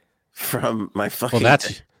birthday from my fucking... Well,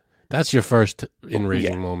 that's your first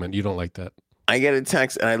enraging moment. You don't like that. I get a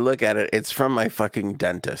text and I look at it. It's from my fucking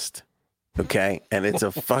dentist. Okay. And it's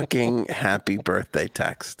a fucking happy birthday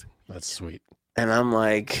text. That's sweet. And I'm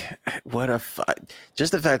like, what a fuck.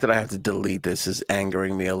 Just the fact that I have to delete this is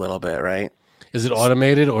angering me a little bit, right? Is it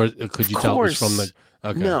automated or could you tell it was from the...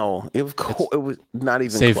 Okay. No, it was not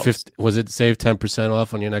even save close. 50, was it save 10%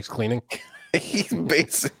 off on your next cleaning?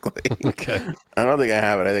 Basically. Okay. I don't think I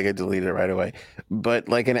have it. I think I deleted it right away. But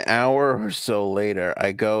like an hour or so later,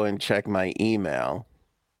 I go and check my email.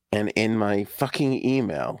 And in my fucking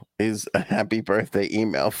email is a happy birthday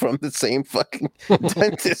email from the same fucking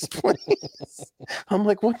dentist place. I'm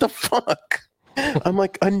like, what the fuck? I'm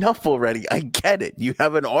like, enough already. I get it. You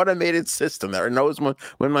have an automated system that knows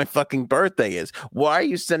when my fucking birthday is. Why are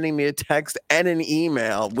you sending me a text and an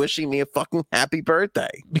email wishing me a fucking happy birthday?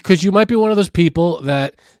 Because you might be one of those people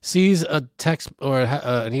that sees a text or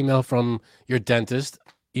an email from your dentist,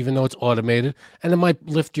 even though it's automated, and it might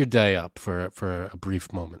lift your day up for a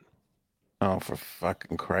brief moment. Oh, for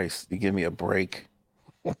fucking Christ. You give me a break.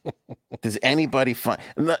 Does anybody find...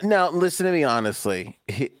 Now, listen to me honestly.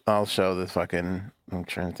 I'll show this fucking... I'm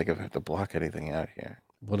trying to think if I have to block anything out here.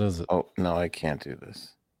 What is it? Oh, no, I can't do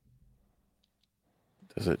this.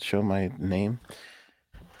 Does it show my name?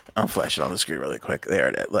 I'll flash it on the screen really quick. There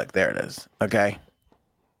it is. Look, there it is. Okay.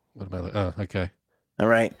 What about... Oh, okay. All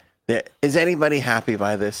right. Is anybody happy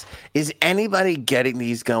by this? Is anybody getting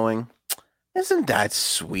these going? Isn't that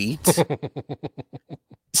sweet?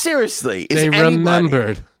 Seriously. They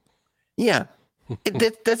remembered. Yeah.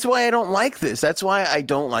 That's why I don't like this. That's why I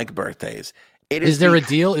don't like birthdays. Is there a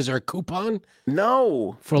deal? Is there a coupon?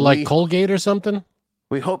 No. For like Colgate or something?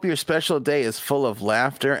 We hope your special day is full of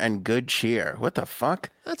laughter and good cheer. What the fuck?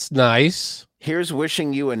 That's nice. Here's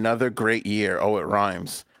wishing you another great year. Oh, it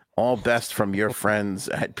rhymes. All best from your friends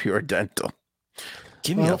at Pure Dental.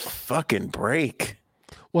 Give me a fucking break.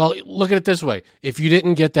 Well, look at it this way. If you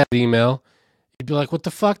didn't get that email, you'd be like, what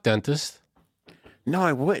the fuck, dentist? No,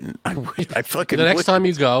 I wouldn't. I fucking The next time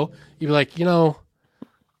you go, you'd be like,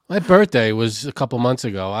 my birthday was a couple months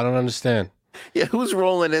ago. I don't understand. Yeah, who's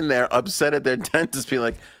rolling in there upset at their dentist being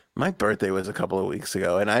like, my birthday was a couple of weeks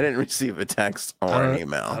ago and I didn't receive a text or an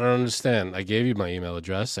email. I don't understand. I gave you my email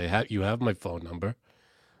address. You have my phone number.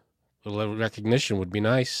 A little recognition would be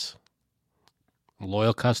nice. A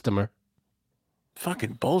loyal customer.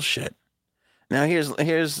 Fucking bullshit. Now here's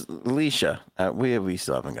Alicia. We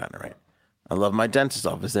still haven't gotten it right. I love my dentist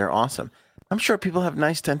office. They're awesome. I'm sure people have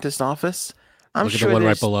nice dentist office. Look at the one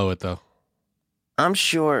right below it though. I'm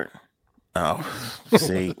sure. Oh,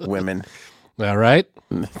 see, women. All right.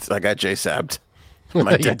 I got J-Sabbed.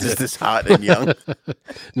 My dentist is hot and young.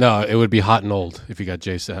 No, it would be hot and old if you got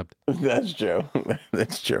J-Sabbed. That's true.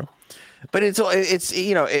 That's true. But it's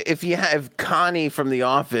if you have Connie from The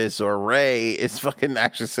Office or Ray, it's fucking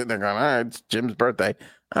actually sitting there going, all right, it's Jim's birthday.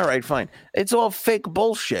 All right, fine. It's all fake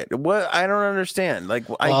bullshit. What? I don't understand. Like,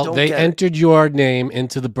 I don't they get entered your name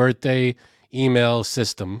into the birthday email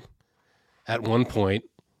system at one point,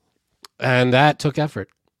 and that took effort,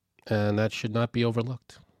 and that should not be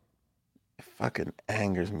overlooked. It fucking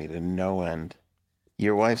angers me to no end.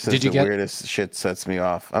 Your wife says weirdest shit sets me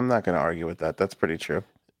off. I'm not going to argue with that. That's pretty true.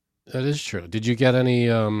 That is true. Did you get any?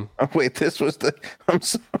 Oh, wait, this was the. I'm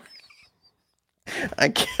sorry. I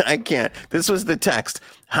can't. This was the text.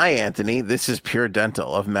 Hi, Anthony. This is Pure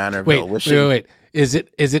Dental of Manorville. Wait. Is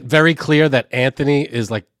it very clear that Anthony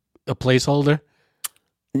is like a placeholder?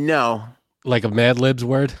 No. Like a Mad Libs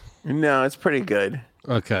word? No, it's pretty good.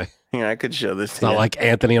 Okay. Yeah, I could show this. It's not like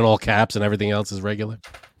Anthony in all caps and everything else is regular.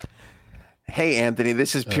 Hey, Anthony,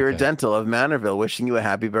 this is Pure Dental of Manorville wishing you a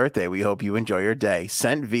happy birthday. We hope you enjoy your day.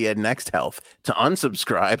 Sent via Next Health. To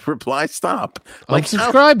unsubscribe, reply stop. Like,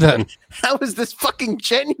 unsubscribe then. How is this fucking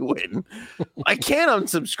genuine? I can't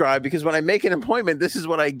unsubscribe because when I make an appointment, this is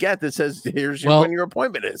what I get that says, here's when your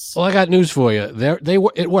appointment is. Well, I got news for you.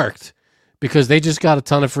 It worked because they just got a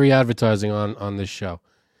ton of free advertising on this show.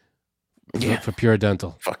 Yeah. For Pure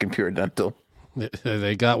Dental. Fucking Pure Dental.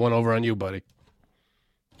 They got one over on you, buddy.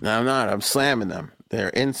 No, I'm not. I'm slamming them. They're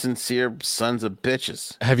insincere sons of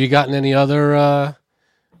bitches. Have you gotten any other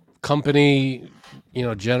company,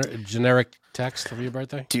 generic text for your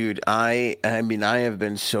birthday? Dude, I mean, I have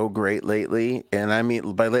been so great lately, and I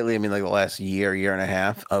mean by lately, I mean like the last year and a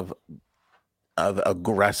half of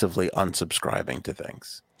aggressively unsubscribing to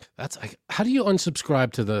things. That's like, how do you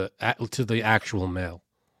unsubscribe to the actual mail?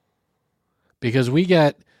 Because we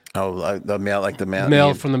get The mail, like the mail,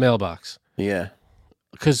 mail from the mailbox. yeah.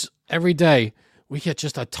 Because every day we get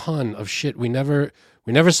just a ton of shit we never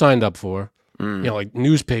signed up for. Like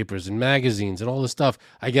newspapers and magazines and all this stuff.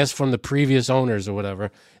 I guess from the previous owners or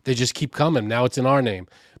whatever, they just keep coming. Now it's in our name,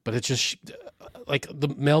 but it's just like the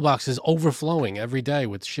mailbox is overflowing every day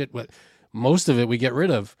with shit. Most of it we get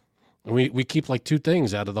rid of. We keep like 2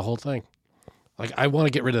 things out of the whole thing. Like I want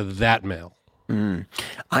to get rid of that mail.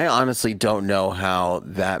 I honestly don't know how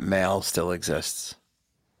that mail still exists.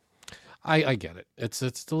 I get it.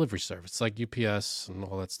 It's delivery service. It's like UPS and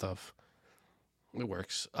all that stuff. It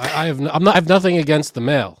works. I have nothing against the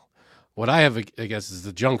mail. What I have against is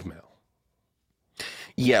the junk mail.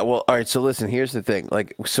 Yeah, well, all right. So listen, here's the thing.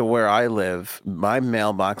 Like, so where I live, my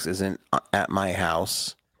mailbox isn't at my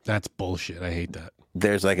house. That's bullshit. I hate that.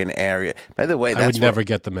 There's like an area. By the way, I would never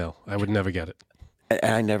get the mail. I would never get it.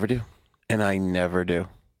 And I never do. And I never do.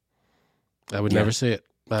 I would never see it.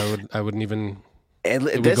 I wouldn't even. It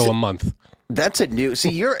would go a month. That's a new.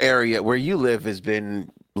 See, your area where you live has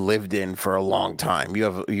been lived in for a long time. You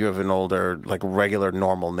have an older, like regular,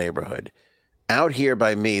 normal neighborhood. Out here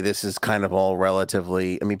by me, this is kind of all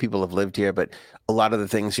relatively. I mean, people have lived here, but a lot of the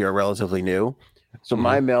things here are relatively new. So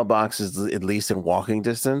my mailbox is at least in walking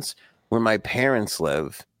distance. Where my parents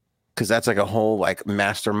live, because that's like a whole like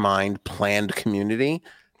mastermind planned community.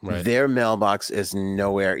 Right. Their mailbox is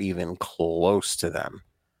nowhere even close to them.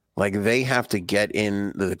 Like they have to get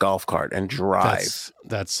in the golf cart and drive.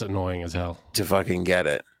 That's annoying as hell to fucking get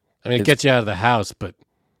it. I mean, it gets you out of the house, but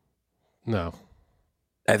no.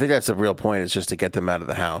 I think that's the real point. Is just to get them out of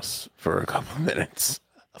the house for a couple of minutes.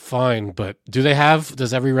 Fine, but does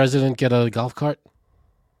every resident get a golf cart?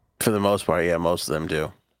 For the most part, yeah, most of them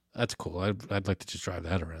do. That's cool. I'd like to just drive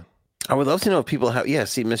that around. I would love to know if people have. Yeah,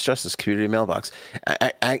 see, Miss Justice community mailbox.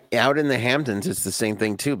 Out in the Hamptons, it's the same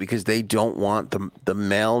thing too, because they don't want the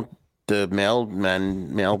mail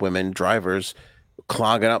women drivers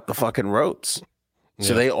clogging up the fucking roads.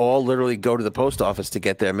 So they all literally go to the post office to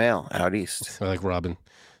get their mail out east. I like Robin.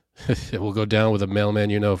 It will go down with a mailman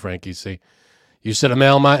you know, Frankie. See, you said a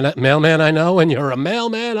mailman I know, and you're a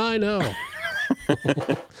mailman I know.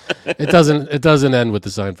 It doesn't end with the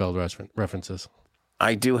Seinfeld references.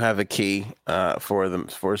 I do have a key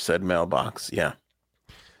for said mailbox. Yeah.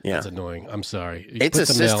 That's annoying. I'm sorry. It's a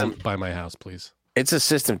system. Mail by my house, please. It's a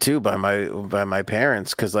system too by my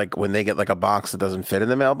parents, because like when they get like a box that doesn't fit in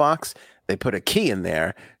the mailbox, they put a key in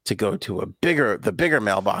there to go to the bigger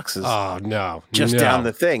mailboxes. Oh no, just down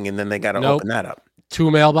the thing, and then they got to open that up. 2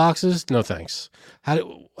 mailboxes? No thanks. How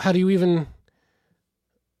do you even?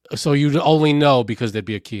 So you'd only know because there'd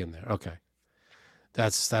be a key in there. Okay,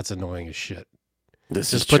 that's annoying as shit.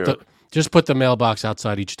 Just put the mailbox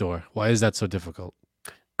outside each door. Why is that so difficult?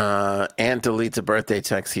 Aunt deletes a birthday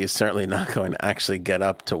text. He is certainly not going to actually get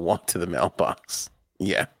up to walk to the mailbox.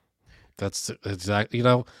 Yeah. That's exactly,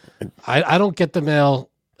 I don't get the mail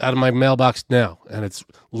out of my mailbox now, and it's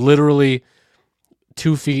literally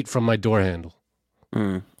 2 feet from my door handle.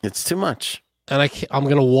 It's too much. And I'm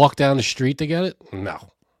going to walk down the street to get it?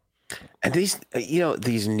 No. And these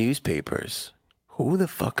newspapers, who the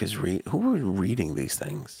fuck is who are reading these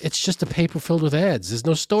things? It's just a paper filled with ads. There's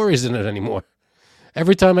no stories in it anymore.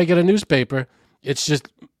 Every time I get a newspaper, it's just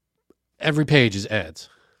every page is ads.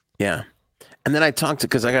 Yeah. And then I talked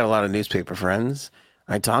because I got a lot of newspaper friends.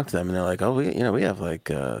 I talked to them and they're like, "Oh, we have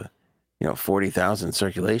like 40,000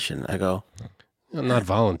 circulation." I go, "Not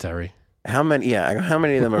voluntary." How many? Yeah, how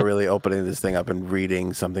many of them are really opening this thing up and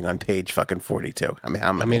reading something on page fucking 42? I mean,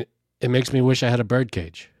 how many? I mean, it makes me wish I had a bird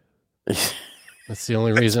cage. That's the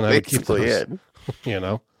only reason I would keep those. It.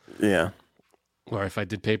 Yeah. Or if I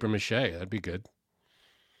did paper mache, that'd be good.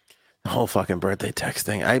 The whole fucking birthday text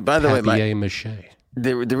thing. By the way, mache.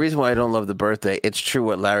 The reason why I don't love the birthday, it's true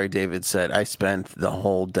what Larry David said. I spent the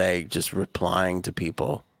whole day just replying to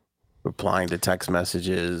people, replying to text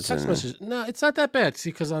messages. No, it's not that bad. See,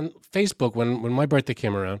 because on Facebook, when my birthday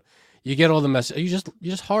came around, you get all the messages. You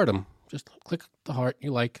just heart them. Just click the heart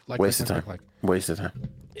you like. Waste of time. Waste of time.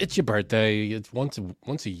 It's your birthday. It's once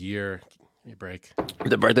a year. You break.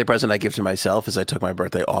 The birthday present I give to myself is I took my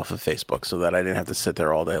birthday off of Facebook so that I didn't have to sit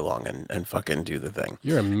there all day long and fucking do the thing.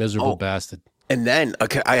 You're a miserable bastard. And then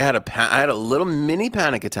I had a little mini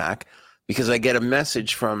panic attack because I get a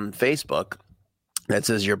message from Facebook that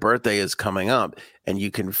says your birthday is coming up and you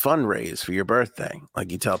can fundraise for your birthday.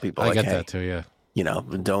 Like you tell people, I like, get hey, that too. Yeah.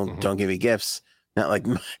 don't give me gifts. Not like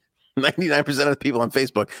 99% of the people on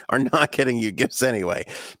Facebook are not getting you gifts anyway.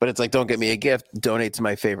 But it's like, don't get me a gift. Donate to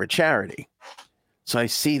my favorite charity. So I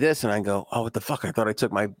see this and I go, oh, what the fuck? I thought I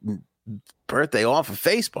took my birthday off of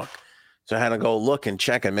Facebook. So I had to go look and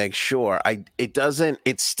check and make sure.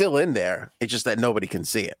 It's still in there. It's just that nobody can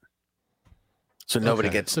see it. So nobody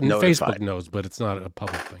gets notified. Facebook knows, but it's not a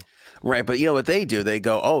public thing. Right, but you know what they do? They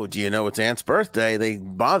go, oh, do you know it's Ant's birthday? They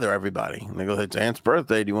bother everybody. And they go, it's Ant's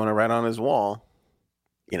birthday. Do you want to write on his wall?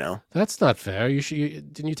 That's not fair.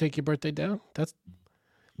 Didn't you take your birthday down?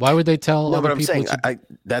 Why would they tell No, other but I'm people? saying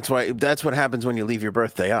that's what happens when you leave your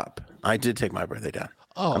birthday up. I did take my birthday down.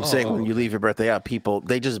 I'm saying when you leave your birthday up, people,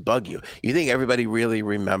 they just bug you. You think everybody really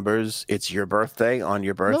remembers it's your birthday on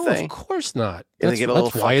your birthday? No, of course not. Yeah,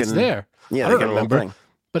 That's why it's there. Yeah, I they don't get a little remember. thing.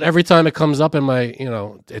 But every time it comes up in my,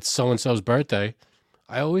 it's so-and-so's birthday,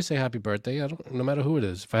 I always say happy birthday. No matter who it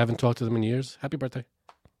is. If I haven't talked to them in years, happy birthday.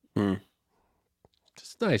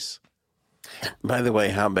 Just nice. By the way,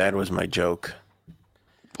 how bad was my joke?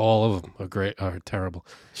 All of them are terrible.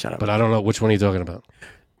 Shut up. But I don't know which one are you talking about.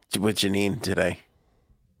 With Janine today.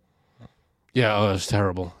 Yeah, it was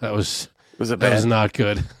terrible. Was it That bad? was not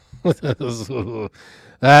good.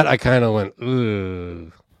 That I kind of went,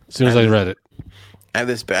 ugh, as soon as I read it. I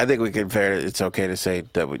think we can it's okay to say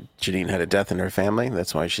that Janine had a death in her family.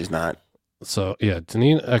 That's why she's not. So, yeah,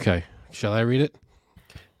 Janine, okay. Shall I read it?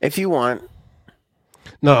 If you want.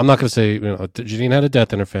 No, I'm not going to say, Janine had a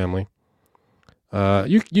death in her family.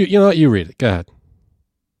 You know what? You read it. Go ahead.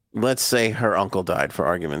 Let's say her uncle died, for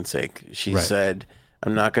argument's sake. She said,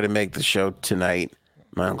 I'm not going to make the show tonight.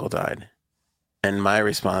 My uncle died. And my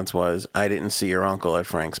response was, I didn't see your uncle at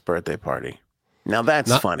Frank's birthday party. Now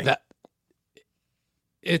that's funny.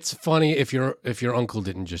 It's funny if your uncle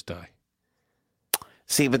didn't just die.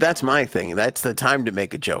 See, but that's my thing. That's the time to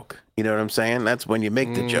make a joke. You know what I'm saying? That's when you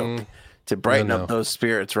make the joke to brighten up those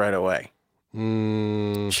spirits right away.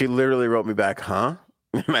 She literally wrote me back, huh?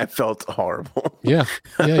 And I felt horrible. Yeah,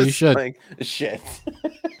 you should. Like, shit.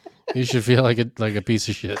 You should feel like a piece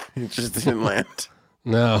of shit. It just didn't land.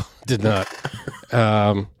 No, did not.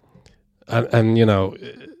 And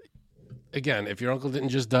again, if your uncle didn't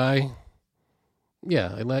just die,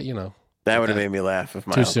 yeah, I let you know. That would have made me laugh if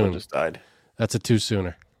my uncle just died. That's a too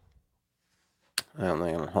sooner. I don't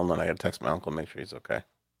think. Hold on, I gotta text my uncle, make sure he's okay.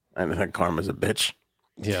 I think karma's a bitch.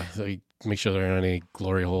 Yeah, so you make sure there aren't any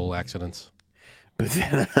glory hole accidents. But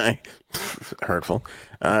then hurtful.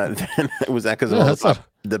 Then was that because of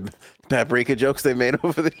the paprika jokes they made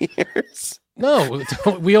over the years? No,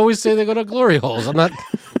 we always say they go to glory holes. That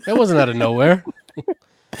wasn't out of nowhere.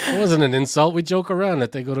 It wasn't an insult. We joke around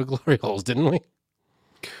that they go to glory holes, didn't we?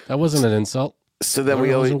 That wasn't an insult. So then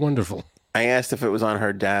glory holes are wonderful. I asked if it was on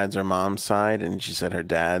her dad's or mom's side, and she said her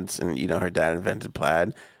dad's, and her dad invented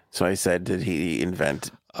plaid. So I said, did he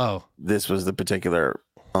invent? Oh, this was the particular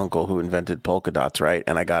uncle who invented polka dots, right?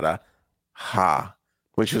 And I got a ha,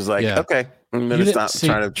 which was like, okay, I'm gonna stop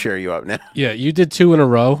trying to cheer you up now. Yeah, you did two in a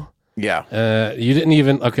row. Yeah. You didn't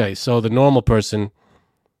even. Okay, so the normal person.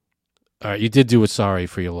 All right, you did do a sorry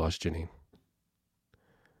for your loss, Janine.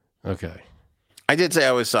 Okay. I did say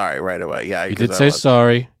I was sorry right away. Yeah, you did say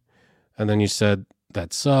sorry, and then you said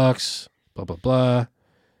that sucks. Blah blah blah,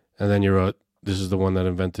 and then you wrote, "This is the one that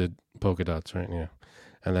invented polka dots," right? Yeah.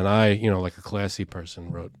 And then I, like a classy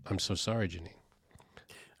person, wrote, "I'm so sorry, Janine."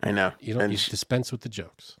 I know. You don't dispense with the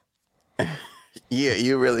jokes. Yeah,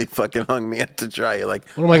 you really fucking hung me up to try. You're like,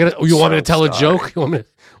 what am I gonna? You want me to tell a joke? You want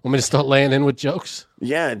me to start laying in with jokes?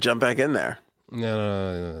 Yeah, jump back in there.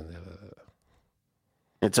 No.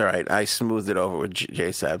 It's all right. I smoothed it over with J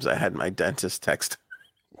Sabs. I had my dentist text.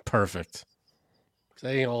 Perfect.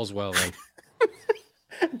 Say all's well then.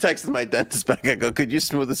 Texted my dentist back. I go, could you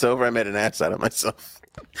smooth this over? I made an ass out of myself.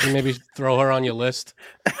 Can you maybe throw her on your list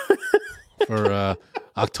for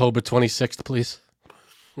October 26th, please?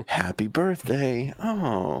 Happy birthday.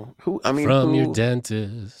 Oh, from your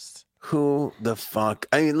dentist. Who the fuck?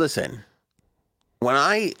 I mean, listen, when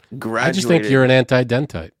I graduated. I just think you're an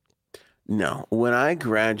anti-dentite. No, when I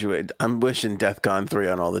graduated, I'm wishing Death Gone 3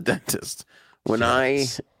 on all the dentists. When I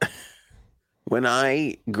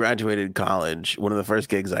graduated college, one of the first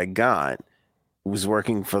gigs I got was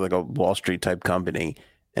working for like a Wall Street type company.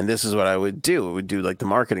 And this is what I would do. I would do like the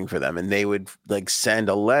marketing for them. And they would like send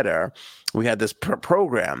a letter. We had this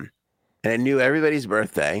program and it knew everybody's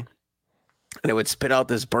birthday. And it would spit out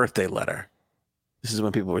this birthday letter. This is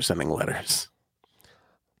when people were sending letters.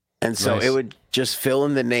 And so it Nice. would just fill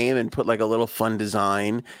in the name and put like a little fun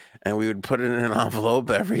design, and we would put it in an envelope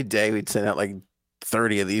every day. We'd send out like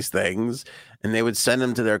 30 of these things, and they would send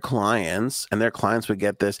them to their clients, and their clients would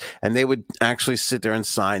get this, and they would actually sit there and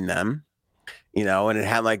sign them, and it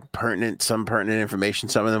had like some pertinent information.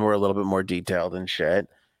 Some of them were a little bit more detailed and shit.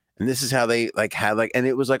 And this is how they like had like, and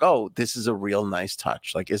it was like, oh, this is a real nice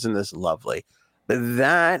touch. Like, isn't this lovely? But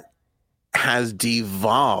that has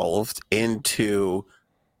devolved into,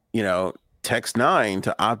 text 9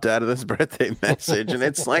 to opt out of this birthday message. And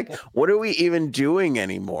it's like, what are we even doing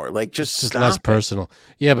anymore? Like, just It's just stop less it. personal.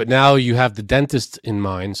 Yeah, but now you have the dentist in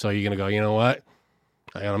mind, so you're gonna go. You know what?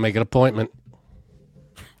 I gotta make an appointment.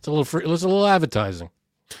 It's a little free. It's a little advertising.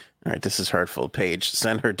 All right, this is hurtful. Paige,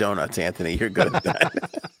 send her donuts, Anthony. You're good at that.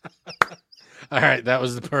 All right, that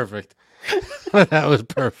was perfect. That was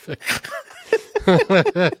perfect.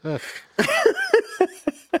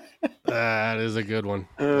 That is a good one.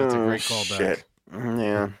 That's a great callback. Shit.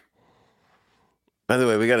 Yeah. By the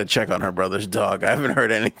way, we got to check on her brother's dog. I haven't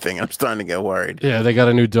heard anything. I'm starting to get worried. Yeah, they got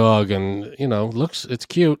a new dog, and it's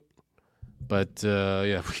cute. But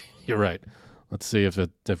yeah, you're right. Let's see if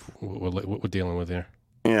what we're dealing with here.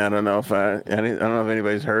 Yeah, I don't know if I don't know if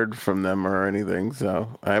anybody's heard from them or anything.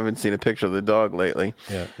 So I haven't seen a picture of the dog lately.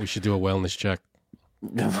 Yeah, we should do a wellness check.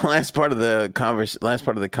 The last part of the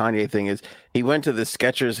Kanye thing is he went to the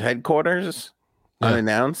Skechers headquarters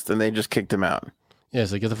unannounced, and they just kicked him out. Yeah,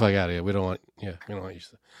 so get the fuck out of here. We don't want you.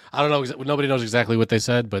 I don't know. Nobody knows exactly what they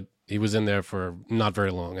said, but he was in there for not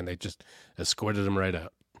very long, and they just escorted him right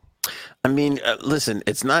out. I mean, listen,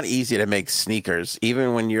 it's not easy to make sneakers,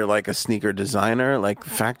 even when you're like a sneaker designer, like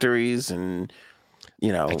factories and,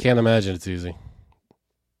 I can't imagine it's easy.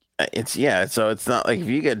 So it's not like if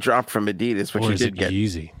you get dropped from Adidas, which Or he is did it get.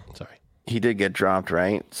 Yeezy? Sorry. He did get dropped,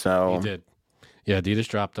 right? So He did. Yeah, Adidas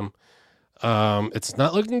dropped him. It's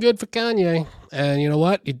not looking good for Kanye. And you know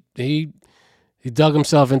what? He dug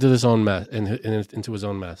himself into his own mess, into his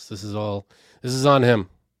own mess. This is on him.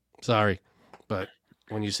 Sorry. But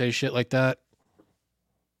when you say shit like that,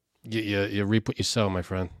 you reap what you sow, my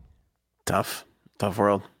friend. tough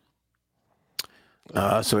world.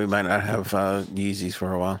 So we might not have Yeezys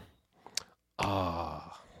for a while.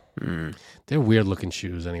 They're weird looking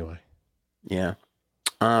shoes anyway. Yeah.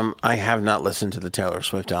 I have not listened to the Taylor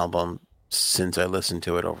Swift album since I listened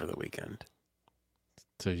to it over the weekend.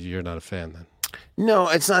 So you're not a fan then? No,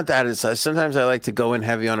 it's not that. It's sometimes I like to go in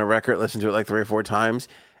heavy on a record, listen to it like 3 or 4 times,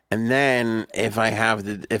 and then if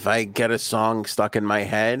I get a song stuck in my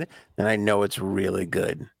head, then I know it's really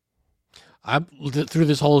good. Through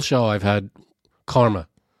this whole show, I've had Karma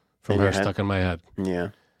from In her your head? stuck in my head. Yeah.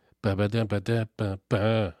 That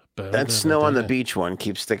That Snow on the Beach one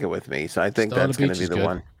keeps sticking with me, so I think Snow on that's the going Beach to be is the good.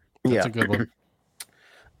 one. That's a good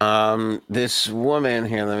one. This woman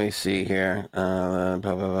here, let me see here.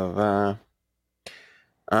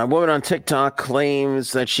 A woman on TikTok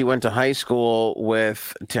claims that she went to high school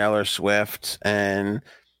with Taylor Swift and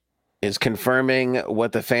is confirming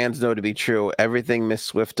what the fans know to be true. Everything Miss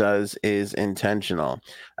Swift does is intentional.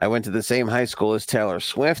 I went to the same high school as Taylor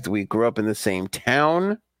Swift. We grew up in the same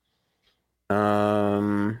town. Let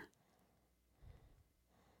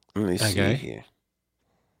me see here.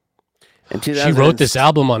 She wrote this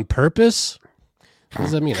album on purpose? What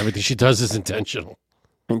does that mean? Everything she does is intentional.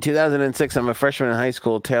 In 2006, I'm a freshman in high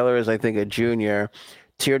school. Taylor is, I think, a junior.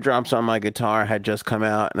 Teardrops on My Guitar had just come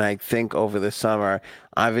out, and I think over the summer,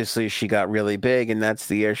 obviously she got really big, and that's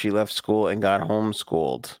the year she left school and got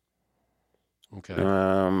homeschooled.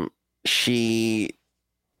 Okay. She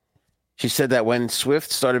said that when Swift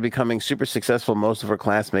started becoming super successful, most of her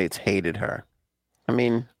classmates hated her. I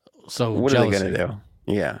mean, so what jealousy. are they going to do?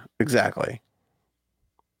 Yeah, exactly.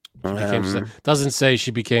 Doesn't say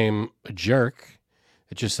she became a jerk.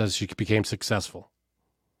 It just says she became successful.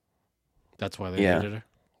 That's why they hated her.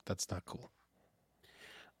 That's not cool.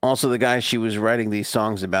 Also, the guys she was writing these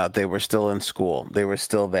songs about, they were still in school. They were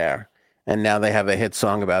still there. And now they have a hit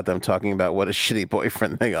song about them talking about what a shitty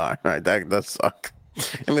boyfriend they are. All right, that does suck.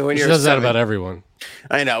 I mean, when she you're does that about everyone.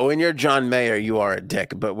 I know. When you're John Mayer, you are a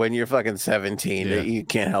dick. But when you're fucking 17, you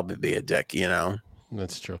can't help but be a dick, you know?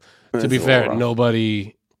 That's true. To be fair,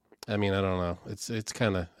 nobody... I mean, I don't know. It's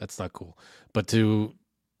kind of... That's not cool. But to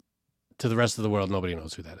the rest of the world, nobody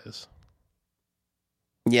knows who that is.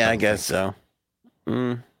 Yeah, I guess so.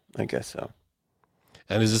 I guess so.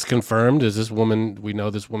 And is this confirmed? Is this woman... We know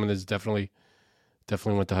this woman is definitely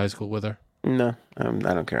went to high school with her? No, I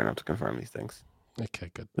don't care enough to confirm these things.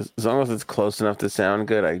 Okay, good. As long as it's close enough to sound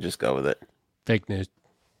good, I just go with it. Fake news.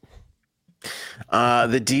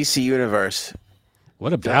 The DC Universe.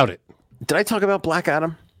 What about it? Did I talk about Black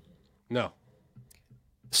Adam? No.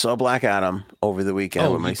 Saw Black Adam over the weekend.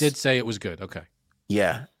 Oh, with my you did say it was good. Okay.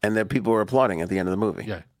 Yeah, and then people were applauding at the end of the movie.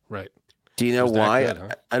 Yeah. Right. Do you know Was that why? good, huh?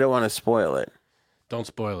 I don't want to spoil it. Don't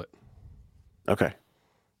spoil it. Okay.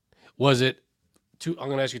 Was it two? I'm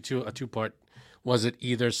going to ask you a two-part. Was it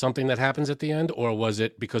either something that happens at the end, or was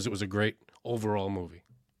it because it was a great overall movie?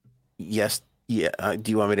 Yes. Yeah. Do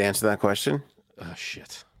you want me to answer that question?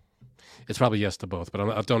 Shit. It's probably yes to both,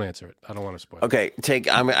 but don't answer it. I don't want to spoil. Okay.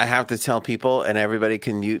 I have to tell people, and everybody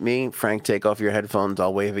can mute me. Frank, take off your headphones.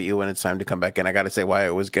 I'll wave at you when it's time to come back in. I got to say why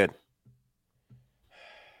it was good.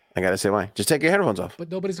 I got to say why. Just take your headphones off. But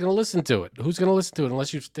nobody's going to listen to it. Who's going to listen to it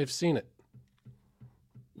unless they've seen it?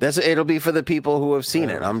 It'll be for the people who have seen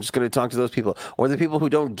it. I'm just going to talk to those people, or the people who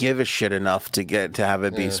don't give a shit enough to have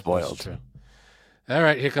it be spoiled. That's true. All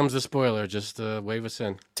right, here comes the spoiler. Just wave us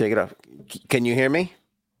in. Take it off. Can you hear me?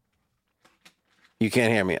 You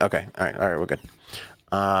can't hear me. Okay. All right, we're good.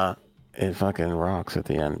 It fucking rocks at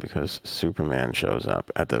the end because Superman shows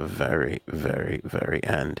up at the very, very, very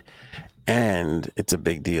end. And it's a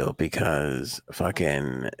big deal because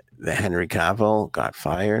fucking the Henry Cavill got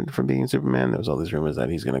fired from being Superman. There was all these rumors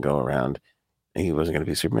that he's going to go around and he wasn't going to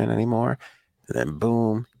be Superman anymore. And then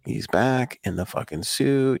boom, he's back in the fucking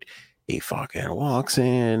suit. He fucking walks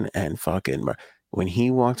in and fucking when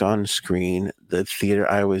he walked on screen, the theater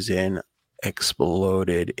I was in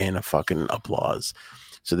exploded in a fucking applause.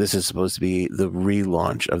 So this is supposed to be the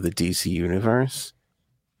relaunch of the DC universe.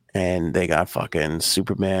 And they got fucking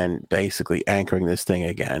Superman basically anchoring this thing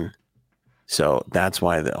again. So that's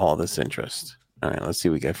why all this interest. All right, let's see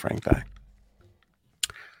if we get Frank back.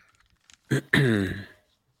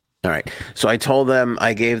 All right. So I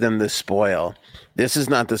gave them the spoil. This is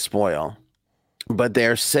not the spoil, but they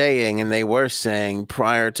were saying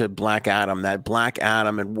prior to Black Adam that Black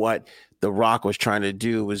Adam and what The Rock was trying to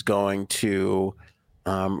do was going to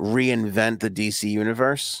reinvent the DC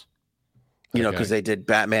universe. You know, because they did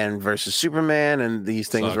Batman versus Superman, and these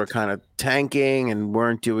things were kind of tanking and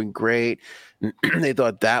weren't doing great. And they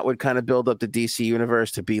thought that would kind of build up the DC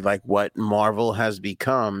universe to be like what Marvel has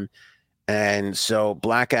become. And so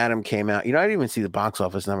Black Adam came out. You know, I didn't even see the box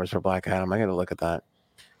office numbers for Black Adam. I got to look at that.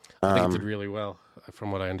 I think it did really well,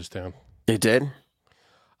 from what I understand. It did?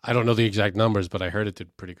 I don't know the exact numbers, but I heard it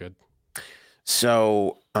did pretty good.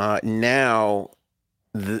 So now...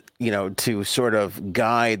 to sort of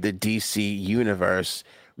guide the DC universe,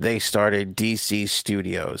 they started DC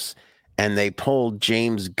Studios, and they pulled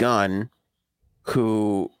James Gunn,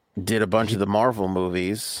 who did a bunch of the Marvel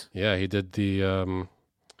movies. Yeah, he did the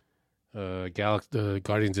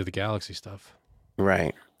Guardians of the Galaxy stuff.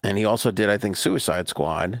 Right, and he also did, I think, Suicide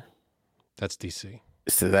Squad. That's DC.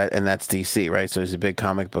 So that's DC, right? So he's a big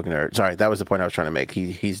comic book nerd. Sorry, that was the point I was trying to make.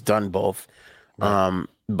 He's done both. Right.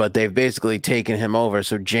 But they've basically taken him over.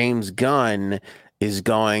 So James Gunn is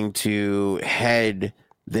going to head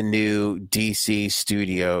the new DC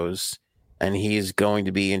Studios, and he's going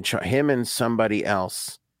to be in charge. Him and somebody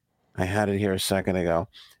else. I had it here a second ago.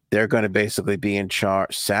 They're going to basically be in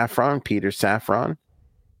charge. Peter Safran.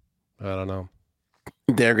 I don't know.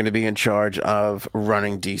 They're going to be in charge of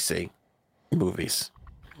running DC movies.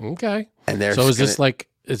 Okay. And is this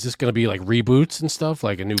going to be like reboots and stuff,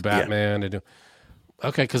 like a new Batman? Yeah.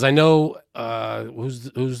 Okay, because I know who's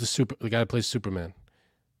the guy that plays Superman?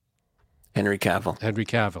 Henry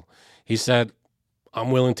Cavill. He said, "I'm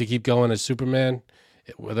willing to keep going as Superman,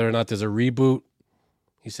 whether or not there's a reboot."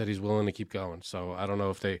 He said he's willing to keep going. So I don't know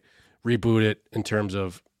if they reboot it in terms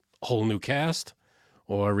of a whole new cast,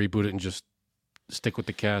 or reboot it and just stick with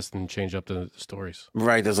the cast and change up the stories.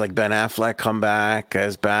 Right. There's like Ben Affleck come back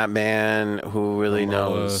as Batman. Who really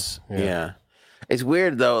knows? Yeah. It's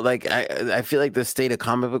weird though. Like I feel like the state of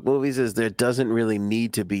comic book movies is there doesn't really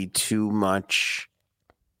need to be too much.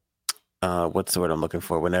 What's the word I'm looking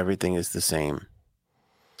for? When everything is the same.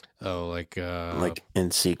 Oh, like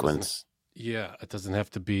in sequence. Yeah, it doesn't have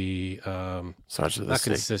to be not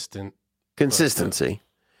consistent. Consistency.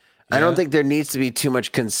 But, I don't think there needs to be too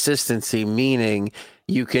much consistency. Meaning,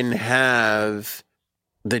 you can have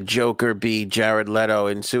the Joker be Jared Leto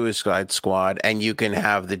in Suicide Squad, and you can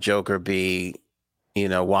have the Joker be,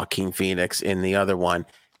 Joaquin Phoenix in the other one,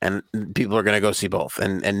 and people are going to go see both,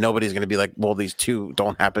 and nobody's going to be like, well, these two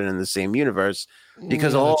don't happen in the same universe,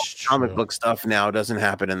 because all comic book stuff now doesn't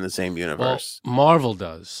happen in the same universe. Well, Marvel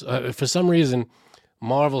does. For some reason,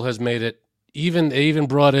 Marvel has made it. They even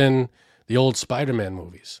brought in the old Spider-Man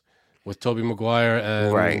movies with Tobey Maguire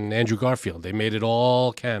and Andrew Garfield. They made it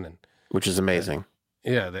all canon, which is amazing.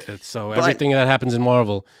 Yeah, so everything that happens in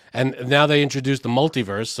Marvel, and now they introduced the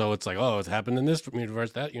multiverse, so it's like, oh, it's happened in this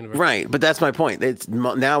universe, that universe. Right, but that's my point. It's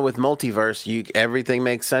now with multiverse, everything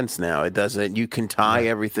makes sense now. It doesn't. You can tie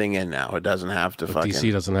everything in now. It doesn't have to But fucking.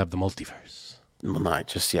 DC doesn't have the multiverse. Well, not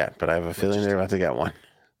just yet, but I have a feeling they're about to get one.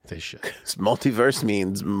 They should. Multiverse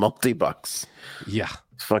means multi-bucks. Yeah.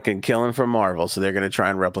 It's fucking killing for Marvel, so they're going to try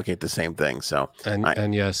and replicate the same thing. So,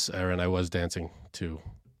 and yes, Aaron, I was dancing to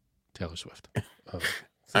Taylor Swift.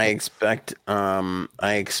 I expect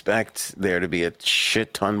there to be a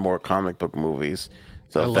shit ton more comic book movies.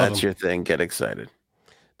 So if that's your thing, get excited.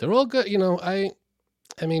 They're all good. You know, I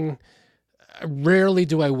mean, rarely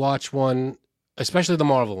do I watch one, especially the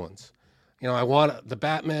Marvel ones. You know, I want the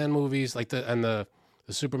Batman movies, like the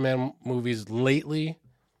Superman movies lately.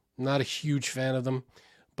 Not a huge fan of them,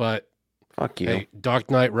 but fuck you. Hey,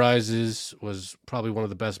 Dark Knight Rises was probably one of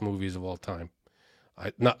the best movies of all time.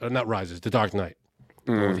 Not Rises, The Dark Knight.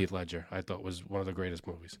 With Heath Ledger, I thought was one of the greatest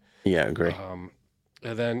movies. Yeah, I agree. And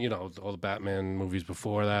then all the Batman movies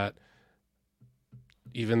before that,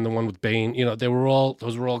 even the one with Bane,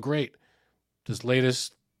 those were all great. This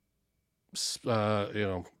latest,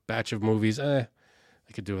 batch of movies, I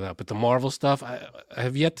could do without. But the Marvel stuff, I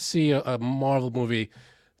have yet to see a Marvel movie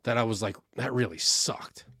that I was like, that really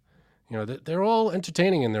sucked. They're all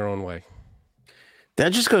entertaining in their own way.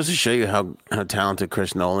 That just goes to show you how talented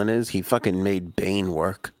Chris Nolan is. He fucking made Bane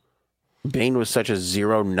work. Bane was such a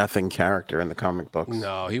 0-nothing character in the comic books.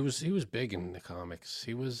 No, he was big in the comics.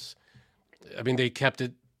 They kept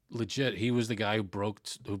it legit. He was the guy who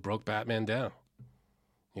broke Batman down.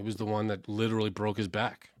 He was the one that literally broke his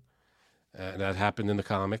back. And that happened in the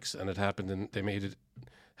comics, and they made it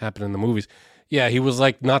happen in the movies. Yeah, he was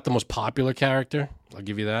like not the most popular character. I'll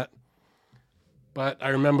give you that. But I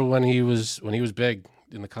remember when he was big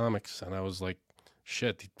in the comics, and I was like,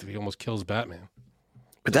 "Shit, he almost kills Batman."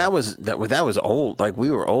 But that was old. Like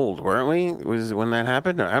we were old, weren't we? Was when that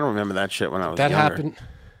happened? I don't remember that shit when I was. That younger. happened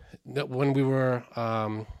when we were.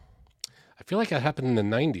 I feel like that happened in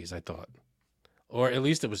the '90s. I thought, or at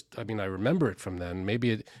least it was. I mean, I remember it from then.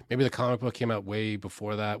 Maybe the comic book came out way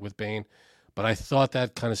before that with Bane, but I thought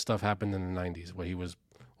that kind of stuff happened in the '90s where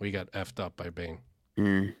he got effed up by Bane.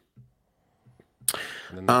 And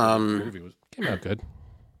then the movie came out good.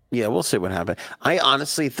 Yeah, we'll see what happened. I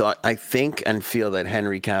honestly think and feel that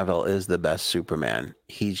Henry Cavill is the best Superman.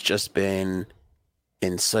 He's just been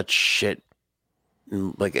in such shit.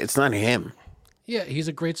 Like, it's not him. Yeah, he's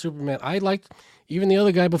a great Superman. I liked even the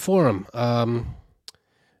other guy before him. Don't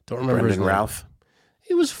remember his name. Routh.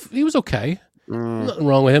 He was okay. Nothing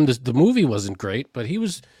wrong with him. The movie wasn't great, but he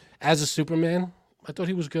was, as a Superman, I thought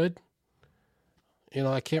he was good.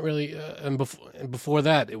 I can't really. And before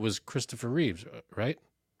that, it was Christopher Reeves, right?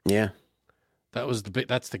 Yeah, that was the big.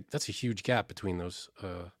 That's a huge gap between those.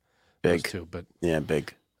 Big. Those two, but yeah,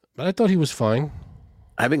 big. But I thought he was fine.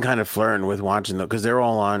 I've been kind of flirting with watching them because they're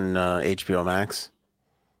all on HBO Max.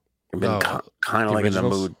 I've been kind of like in the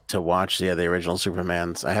mood to watch the original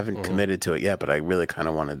Supermans. I haven't committed to it yet, but I really kind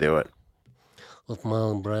of want to do it. With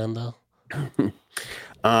Marlon Brando.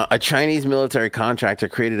 A Chinese military contractor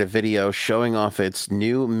created a video showing off its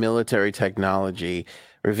new military technology,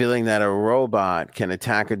 revealing that a robot can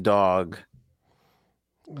attack a dog.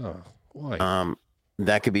 Oh, why?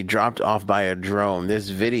 That could be dropped off by a drone. This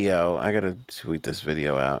video, I gotta tweet this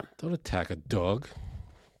video out. Don't attack a dog.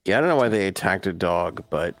 Yeah, I don't know why they attacked a dog,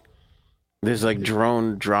 but there's like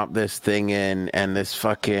drone drop this thing in, and this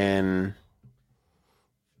fucking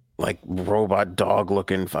like robot dog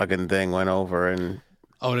looking fucking thing went over and.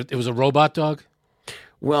 Oh, it was a robot dog?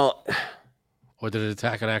 Well, or did it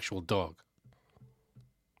attack an actual dog?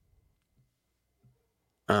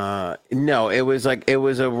 No, it was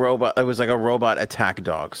a robot. It was like a robot attack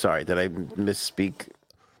dog. Sorry, did I misspeak?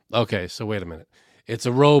 Okay, so wait a minute. It's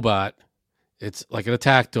a robot. It's like an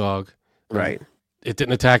attack dog. Right. It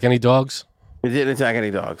didn't attack any dogs? It didn't attack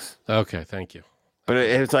any dogs. Okay, thank you. But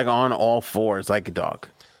it's like on all fours like a dog.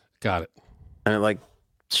 Got it. And it like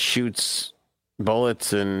shoots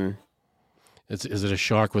bullets and... Is it a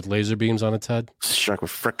shark with laser beams on its head? Shark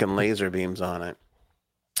with frickin' laser beams on it.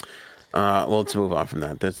 Well, let's move on from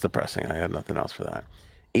that. That's depressing. I have nothing else for that.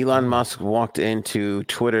 Elon Musk walked into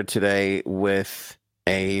Twitter today with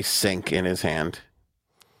a sink in his hand.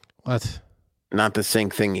 What? Not the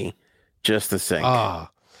sink thingy, just the sink.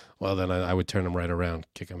 Ah, well, then I would turn him right around,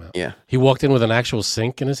 kick him out. Yeah. He walked in with an actual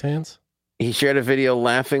sink in his hands? He shared a video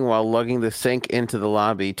laughing while lugging the sink into the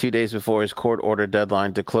lobby 2 days before his court-ordered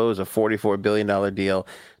deadline to close a $44 billion deal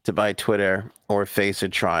to buy Twitter or face a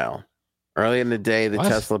trial. Early in the day, the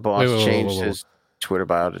Tesla boss changed his Twitter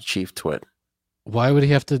bio to Chief Twit. Why would he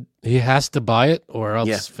have to? He has to buy it, or else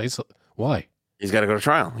Yeah. face it. Why? He's got to go to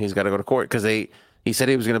trial. He's got to go to court because he said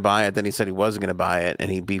he was going to buy it. Then he said he wasn't going to buy it, and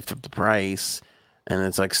he beefed up the price. And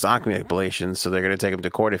it's like stock manipulation, so they're going to take him to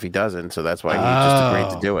court if he doesn't. So that's why he just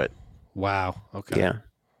agreed to do it. Wow. Okay. Yeah.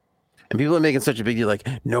 And people are making such a big deal, like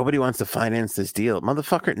nobody wants to finance this deal,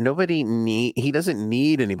 motherfucker. He doesn't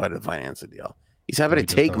need anybody to finance the deal. He's having to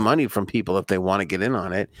take money from people if they want to get in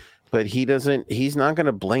on it, but he's not going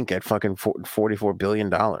to blink at fucking $44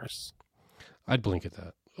 billion. I'd blink at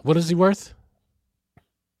that. What is he worth?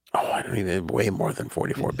 Oh, I don't even, way more than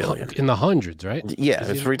 44 billion. In the hundreds, right? Yeah,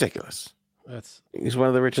 it's ridiculous. He's one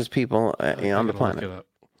of the richest people on the planet. Look it up.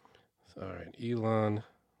 All right, Elon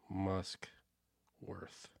Musk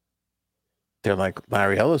worth. They're like,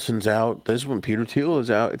 Larry Ellison's out. This is when Peter Thiel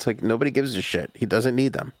is out. It's like nobody gives a shit. He doesn't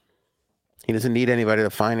need them. He doesn't need anybody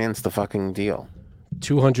to finance the fucking deal.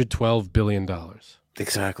 $212 billion.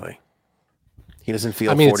 Exactly. He doesn't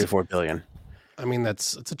feel 44 billion. I mean,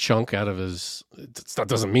 it's a chunk out of his. That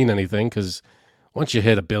doesn't mean anything because once you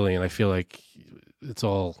hit $1 billion, I feel like it's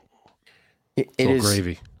all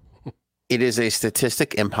gravy. It is a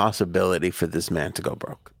statistic impossibility for this man to go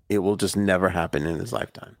broke. It will just never happen in his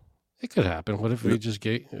lifetime. It could happen. What if he just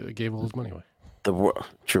gave all his money away?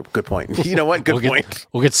 True. Good point. You know what? Good point.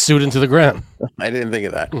 We'll get sued into the ground. I didn't think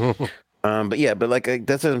of that. But like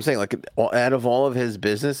that's what I'm saying. Like out of all of his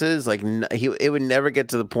businesses, like it would never get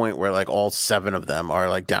to the point where like all 7 of them are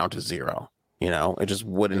like down to zero. You know, it just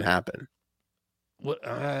wouldn't happen. What?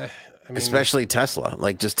 I mean, especially Tesla.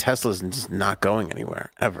 Like just Tesla's just not going anywhere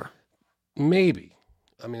ever. Maybe.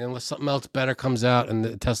 I mean, unless something else better comes out and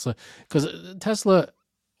the Tesla, because Tesla,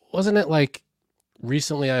 wasn't it like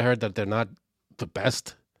recently I heard that they're not the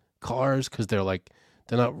best cars because they're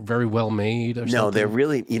not very well made or something? No, they're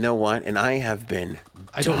really, you know what? And I have been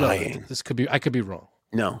I don't know. I could be wrong.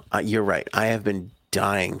 No, you're right. I have been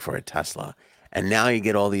dying for a Tesla. And now you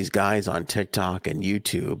get all these guys on TikTok and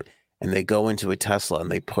YouTube and they go into a Tesla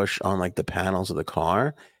and they push on like the panels of the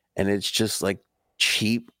car and it's just like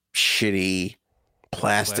cheap, shitty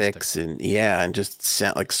plastics and just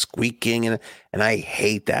sound like squeaking and I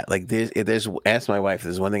hate that. Like there's ask my wife,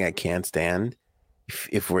 there's one thing I can't stand.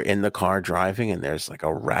 If we're in the car driving and there's like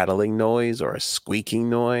a rattling noise or a squeaking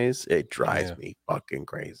noise, it drives me fucking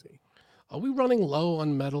crazy. Are we running low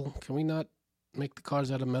on metal? Can we not make the cars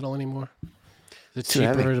out of metal anymore? Is it Too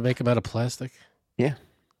cheaper heavy. to make them out of plastic? Yeah,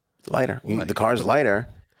 it's lighter. The car's lighter,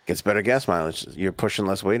 gets better gas mileage. You're pushing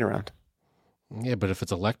less weight around. Yeah, but if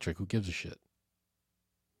it's electric, who gives a shit?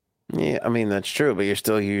 Yeah, I mean that's true, but you're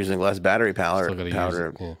still using less battery power.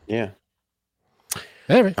 Yeah.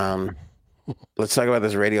 Anyway. Let's talk about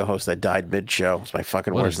this radio host that died mid-show. It's my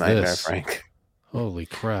fucking worst nightmare, Frank. Holy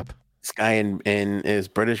crap! This guy is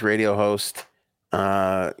British radio host.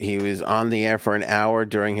 He was on the air for an hour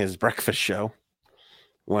during his breakfast show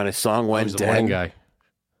when a song went dead. Morning guy.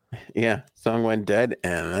 Yeah, song went dead,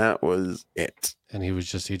 and that was it. And he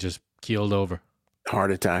just keeled over.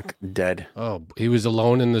 Heart attack, dead. Oh, he was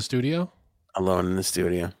alone in the studio? Alone in the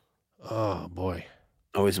studio. Oh, boy.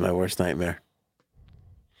 Always my worst nightmare.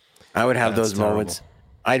 I would have those moments.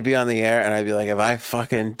 I'd be on the air, and I'd be like, if I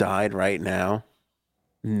fucking died right now,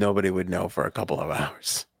 nobody would know for a couple of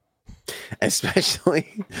hours. Especially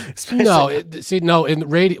in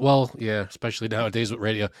radio. Well, yeah, especially nowadays with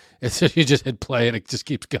radio, it's you just hit play and it just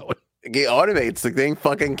keeps going. It automates the thing,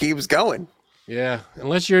 fucking keeps going. Yeah,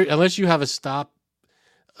 unless you have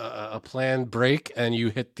a planned break and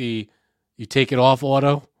you take it off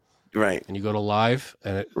auto, right, and you go to live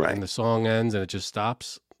and and the song ends and it just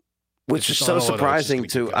stops, which is so surprising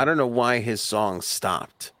too. I don't know why his song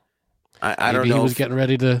stopped. I don't know. He was getting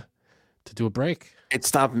ready to do a break. It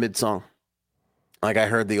stopped mid-song. Like I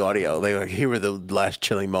heard the audio. They were here were the last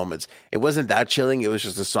chilling moments. It wasn't that chilling. It was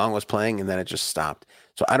just the song was playing and then it just stopped.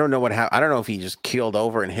 So I don't know what happened. I don't know if he just keeled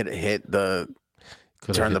over and turned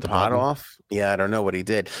the pod off. Yeah, I don't know what he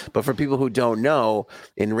did. But for people who don't know,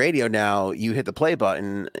 in radio now, you hit the play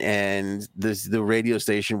button and the radio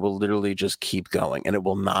station will literally just keep going and it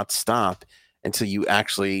will not stop until you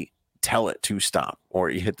actually tell it to stop, or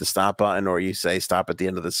you hit the stop button, or you say stop at the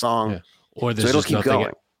end of the song. Yeah. Or there's it'll keep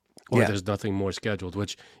going. Or there's nothing more scheduled,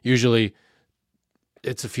 which usually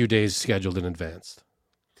it's a few days scheduled in advance.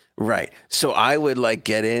 Right. So I would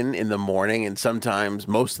get in the morning, and sometimes,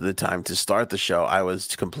 most of the time, to start the show, I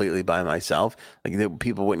was completely by myself.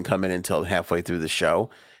 People wouldn't come in until halfway through the show.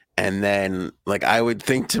 And then I would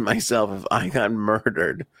think to myself, if I got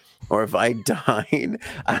murdered or if I died,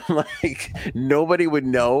 I'm like, nobody would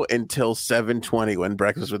know until 7:20 when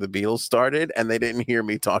Breakfast with the Beatles started, and they didn't hear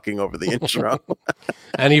me talking over the intro.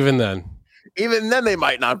 And even then. Even then, they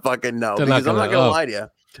might not fucking know. They're Because not I'm not gonna- gonna oh. lie to you.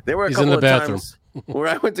 There were a He's in couple the of bathroom. times where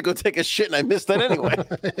I went to go take a shit and I missed that anyway.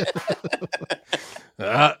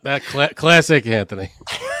 That classic Anthony.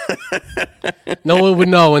 No one would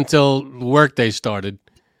know until workday started,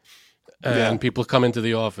 and Yeah. people come into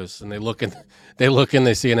the office and they look in,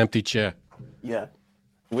 they see an empty chair. Yeah.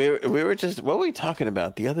 We were just, what were we talking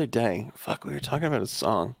about the other day? Fuck, we were talking about a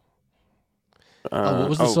song. What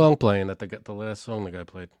was the song playing that the last song the guy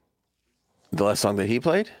played? The last song that he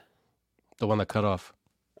played? The one that cut off.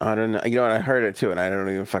 I don't know. You know what? I heard it too, and I don't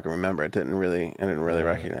even fucking remember. I didn't really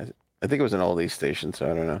recognize it. I think it was an oldies station, so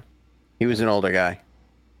I don't know. He was an older guy.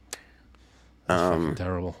 Fucking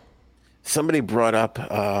terrible. Somebody brought up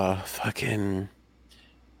fucking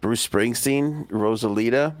Bruce Springsteen,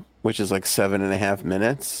 Rosalita, which is like 7.5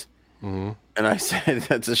 minutes. Mm-hmm. And I said,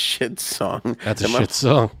 that's a shit song. That's a And shit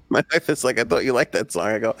song. My wife is like, I thought you liked that song.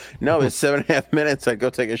 I go, no, it's 7.5 minutes. I'd go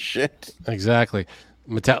take a shit. Exactly.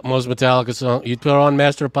 Most Metallica song. You put on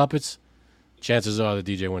Master of Puppets, chances are the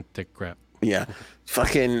DJ went to take a crap. Yeah.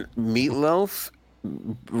 Fucking Meatloaf,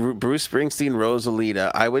 Bruce Springsteen,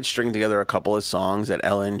 Rosalita. I would string together a couple of songs at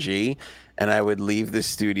LNG, and I would leave the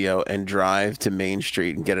studio and drive to Main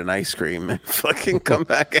Street and get an ice cream and fucking come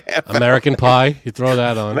back a half American Pie. You throw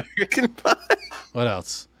that on. American Pie. What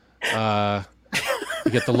else?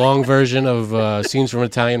 You get the long version of Scenes from an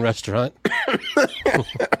Italian Restaurant.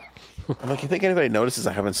 I'm like, you think anybody notices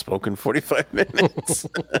I haven't spoken 45 minutes?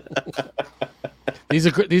 These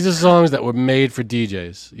are songs that were made for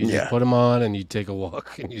DJs. You Yeah. just put them on and you take a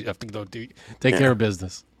walk and you have to go take care of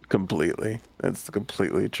business. Completely. That's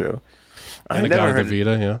completely true. And a Garda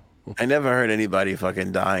Vida, yeah. I never heard anybody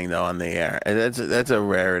fucking dying though on the air. And that's a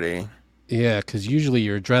rarity. Yeah, because usually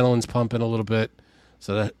your adrenaline's pumping a little bit,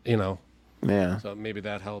 so that Yeah. so maybe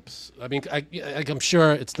that helps. I mean, I'm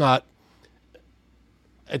sure it's not.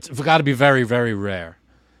 It's got to be very, very rare,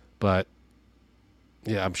 but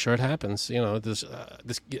yeah, I'm sure it happens. You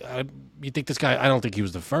think this guy? I don't think he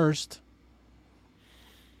was the first.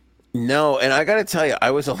 No, and I gotta tell you,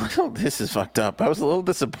 I was a little. This is fucked up. I was a little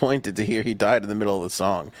disappointed to hear he died in the middle of the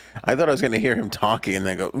song. I thought I was gonna hear him talking and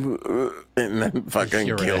then go, and then fucking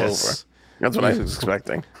Your kill ass. over. That's what I was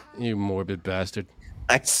expecting. You morbid bastard.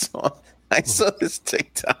 I saw this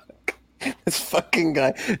TikTok. This fucking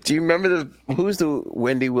guy. Do you remember who's the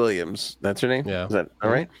Wendy Williams? That's her name. Yeah. Is that all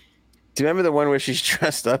right? Do you remember the one where she's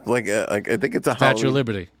dressed up like I think it's a Statue Halloween, of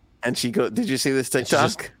Liberty. and she go? Did you see this TikTok?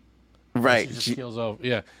 just- Right. She just keels over.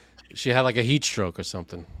 Yeah, she had like a heat stroke or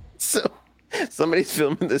something. So somebody's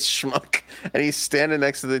filming this schmuck, and he's standing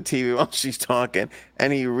next to the TV while she's talking,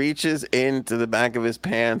 and he reaches into the back of his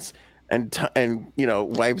pants and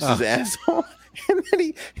wipes his asshole, and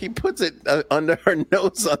then he puts it under her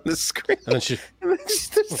nose on the screen. And then she, And then she's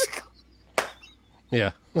just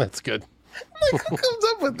yeah, that's good. like, who comes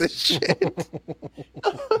up with this shit?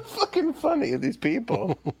 Fucking funny, these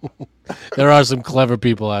people. There are some clever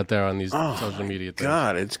people out there on these social media things.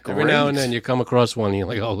 God, it's great. Every now and then you come across one and you're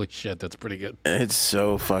like, holy shit, that's pretty good. It's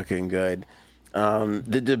so fucking good.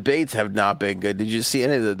 The debates have not been good. Did you see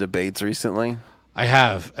any of the debates recently? I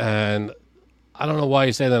have, and I don't know why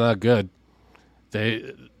you say they're not good.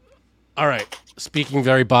 All right, speaking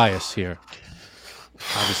very biased here.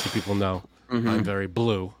 Obviously, people know I'm very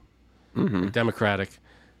blue, Democratic.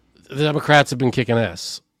 The Democrats have been kicking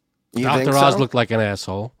ass. You Dr. think Oz so? looked like an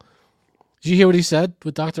asshole. Did you hear what he said?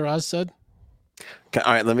 What Dr. Oz said? Okay,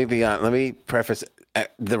 all right, let me be on. Let me preface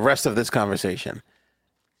the rest of this conversation.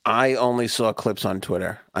 I only saw clips on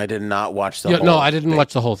Twitter. I did not watch the whole No, I didn't thing.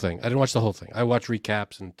 watch the whole thing. I watched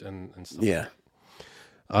recaps and stuff. Yeah.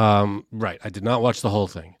 Right. I did not watch the whole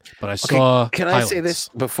thing, but I saw. Can I say highlights. this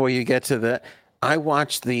before you get to the? I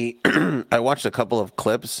watched I watched a couple of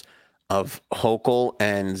clips of Hochul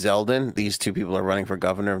and Zeldin. These two people are running for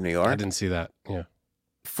governor of New I York. didn't see that. Yeah.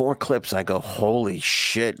 4 clips. I go, holy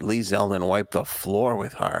shit! Lee Zeldin wiped the floor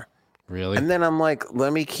with her. Really? And then I'm like,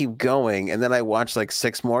 let me keep going. And then I watched like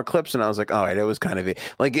 6 more clips, and I was like, all right, it was kind of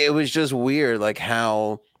like it was just weird, like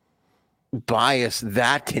how biased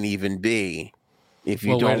that can even be if you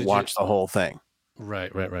Well, where don't did watch the whole thing.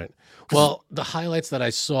 Right. Well, the highlights that I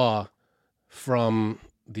saw from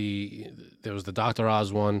there was the Dr.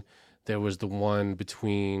 Oz one. There was the one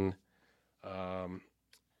between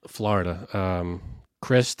Florida,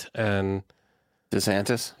 Christ and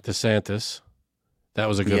DeSantis. That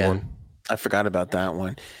was a good Yeah. one. I forgot about that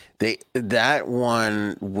one. That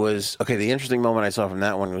one was okay. The interesting moment I saw from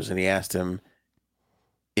that one was when he asked him,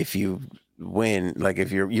 if you win, like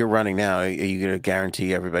if you're running now, are you going to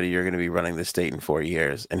guarantee everybody you're going to be running the state in 4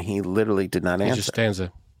 years? And he literally did not He answer. just stands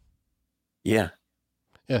there. Yeah.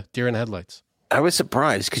 Yeah, deer in headlights. I was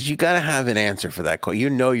surprised because you got to have an answer for that. You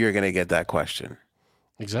know you're going to get that question.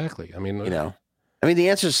 Exactly. I mean, the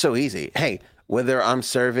answer is so easy. Hey, whether I'm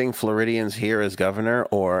serving Floridians here as governor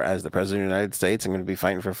or as the president of the United States, I'm going to be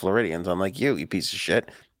fighting for Floridians. Unlike you piece of shit.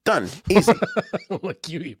 Done. Easy. Like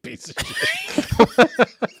you piece of shit.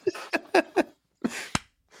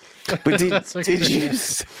 But did you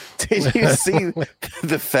see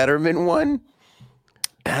the Fetterman one?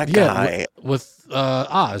 That guy with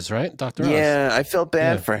Oz, right? Dr. Oz. Yeah, I felt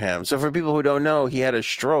bad for him. So for people who don't know, he had a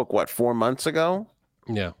stroke, 4 months ago?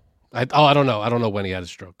 Yeah. I don't know. I don't know when he had a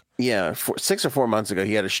stroke. Yeah, 6 or 4 months ago,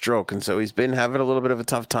 he had a stroke. And so he's been having a little bit of a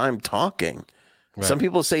tough time talking. Right. Some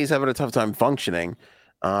people say he's having a tough time functioning,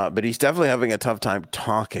 but he's definitely having a tough time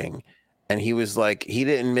talking. And he was like, he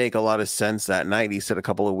didn't make a lot of sense that night. He said a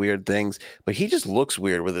couple of weird things, but he just looks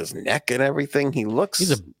weird with his neck and everything.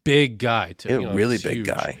 He's a big guy, too. A really big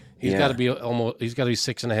guy. He's got to be he's got to be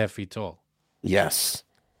 6.5 feet tall. Yes.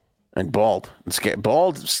 And bald.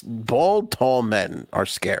 Bald, tall men are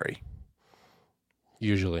scary.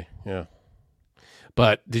 Usually, yeah.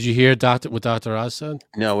 But did you hear what Dr. Oz said?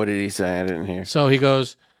 No, what did he say? I didn't hear. So he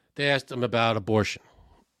goes, they asked him about abortion.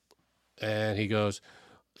 And he goes,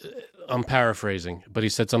 I'm paraphrasing, but he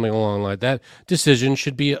said something along like that. Decision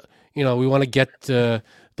should be, we want to get the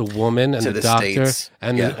woman and the doctor states.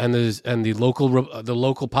 And the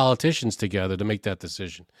local politicians together to make that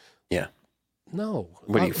decision. Yeah. No.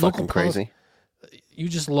 What are you, fucking crazy? You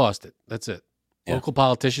just lost it. That's it. Yeah. Local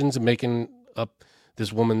politicians are making up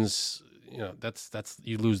this woman's, that's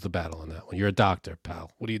you lose the battle on that one. You're a doctor, pal.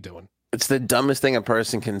 What are you doing? It's the dumbest thing a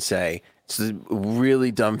person can say. It's the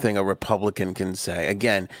really dumb thing a Republican can say.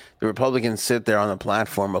 Again, the Republicans sit there on the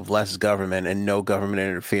platform of less government and no government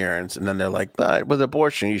interference, and then they're like, but with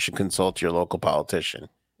abortion, you should consult your local politician.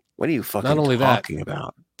 What are you fucking talking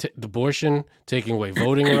about? Abortion, taking away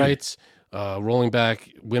voting rights, rolling back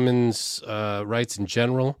women's rights in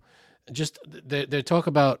general. Just they talk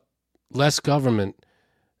about less government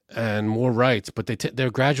and more rights, but they're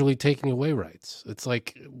gradually taking away rights. It's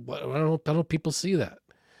like, I don't people see that.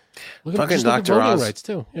 Look at Dr. Oz rights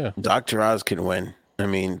too. Yeah, Dr. Oz can win. I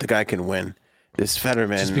mean, the guy can win. This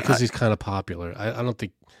Fetterman, just because he's kind of popular. I don't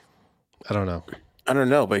know. I don't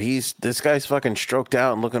know, but this guy's fucking stroked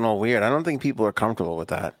out and looking all weird. I don't think people are comfortable with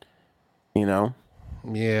that.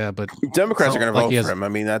 Yeah, but Democrats are going to vote for him. I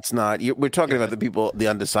mean, that's not. We're talking about the people, the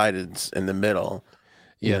undecideds in the middle.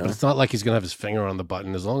 Yeah, but it's not like he's going to have his finger on the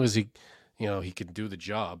button. As long as he can do the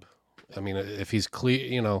job. I mean, if he's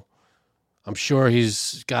clear, I'm sure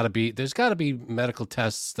there's got to be medical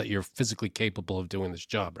tests that you're physically capable of doing this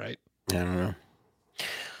job, right? I don't know.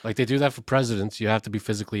 Like they do that for presidents. You have to be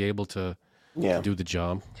physically able to do the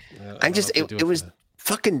job. It was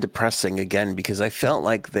fucking depressing again because I felt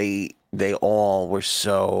like they all were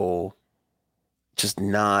so just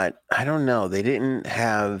not, I don't know. They didn't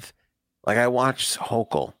have, like I watched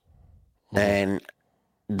Hochul and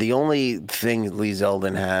the only thing Lee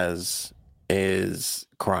Zeldin has is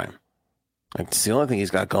crime. Like it's the only thing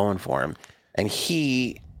he's got going for him. And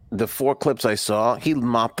the 4 clips I saw, he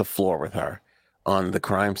mopped the floor with her on the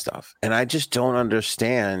crime stuff. And I just don't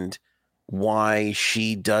understand why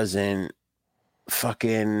she doesn't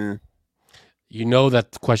fucking.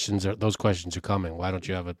 That those questions are coming. Why don't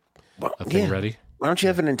you have a thing ready? Why don't you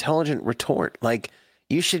have an intelligent retort? Like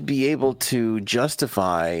you should be able to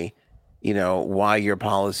justify, why your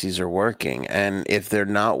policies are working. And if they're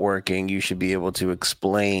not working, you should be able to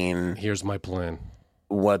explain. Here's my plan.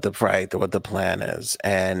 What the plan is.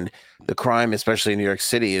 And the crime, especially in New York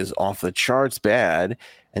City, is off the charts bad.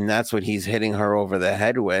 And that's what he's hitting her over the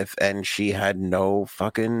head with. And she had no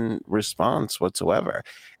fucking response whatsoever.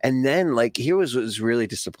 And then here was really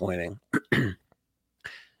disappointing.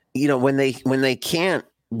 When they can't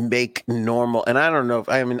make normal, and I don't know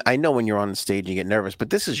I know when you're on the stage you get nervous, but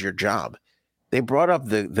this is your job. They brought up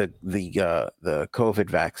the COVID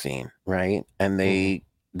vaccine, right? And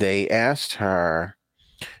they asked her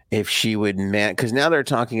if she would because now they're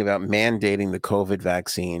talking about mandating the COVID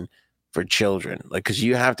vaccine for children, because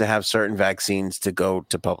you have to have certain vaccines to go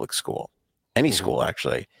to public school, any school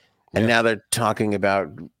actually. And now they're talking about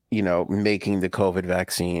making the COVID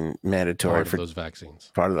vaccine mandatory for those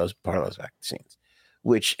vaccines. Part of those vaccines.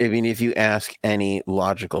 Which, I mean, if you ask any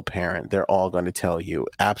logical parent, they're all going to tell you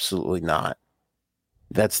absolutely not.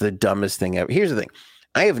 That's the dumbest thing ever. Here's the thing.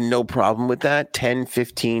 I have no problem with that 10,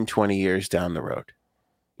 15, 20 years down the road.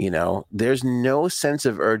 There's no sense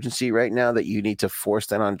of urgency right now that you need to force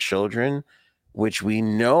that on children, which we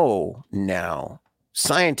know now,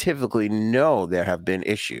 scientifically know there have been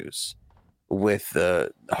issues with the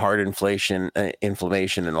heart inflammation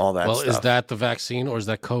and all that stuff. Well, is that the vaccine or is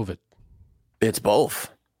that COVID? It's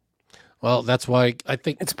both. Well, that's why I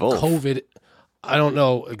think It's both. COVID. I don't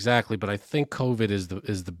know exactly, but I think COVID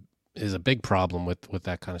is a big problem with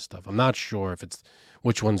that kind of stuff. I'm not sure if it's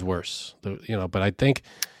which one's worse. But I think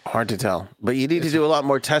Hard to tell. But you need to it's do a lot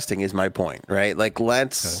more testing, is my point, right? Like, okay.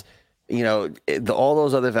 let's, all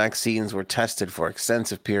those other vaccines were tested for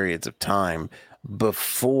extensive periods of time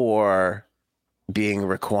before being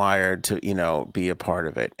required to, be a part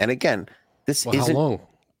of it. And again, this Well, how isn't, long?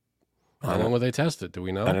 I How long don't, were they tested? Do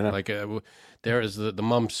we I know? don't know. Like there is the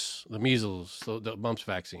mumps, the measles, the mumps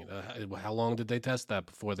vaccine. How long did they test that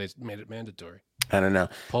before they made it mandatory? I don't know.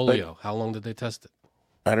 But Polio. How long did they test it?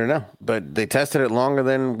 I don't know. But they tested it longer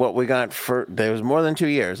than what we got there was more than 2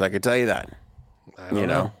 years. I could tell you that, I you don't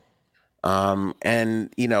know. know.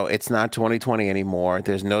 And it's not 2020 anymore.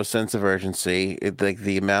 There's no sense of urgency. Like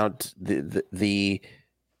the amount, the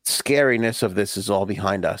scariness of this is all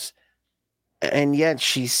behind us. And yet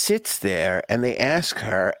she sits there and they ask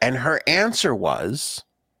her, and her answer was,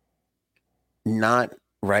 not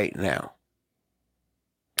right now.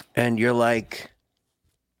 And you're like,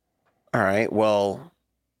 all right, well,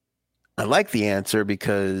 I like the answer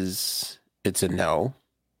because it's a no,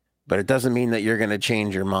 but it doesn't mean that you're going to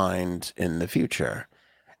change your mind in the future.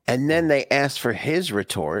 And then they ask for his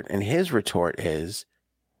retort, and his retort is,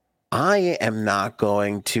 I am not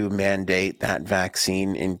going to mandate that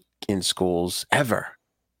vaccine in schools ever.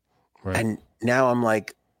 Right. And now I'm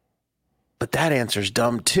like, but that answer's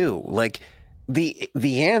dumb too. Like the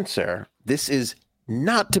answer, this is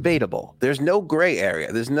not debatable. There's no gray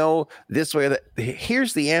area. There's no this way or that.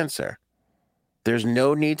 Here's the answer. There's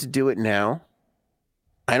no need to do it now.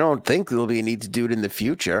 I don't think there'll be a need to do it in the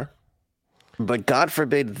future. But God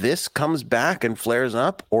forbid this comes back and flares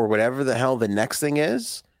up, or whatever the hell the next thing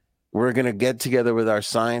is. We're going to get together with our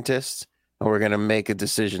scientists and we're going to make a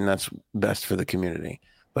decision that's best for the community.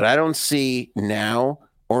 But I don't see now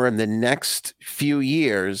or in the next few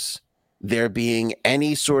years there being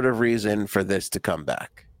any sort of reason for this to come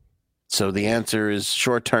back. So the answer is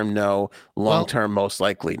short term no, long term most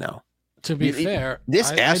likely no. To be fair,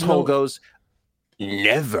 this asshole goes,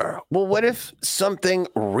 never. Well, what if something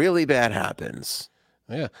really bad happens?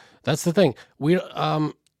 Yeah, that's the thing.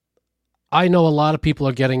 I know a lot of people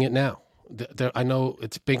are getting it now. I know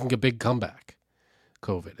it's making a big comeback.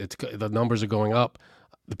 COVID. The numbers are going up.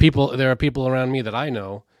 There are people around me that I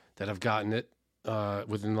know that have gotten it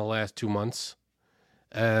within the last 2 months,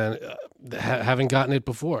 and haven't gotten it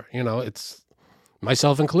before. It's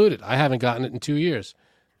myself included. I haven't gotten it in 2 years,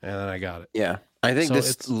 and then I got it. Yeah, I think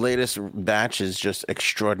this latest batch is just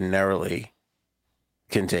extraordinarily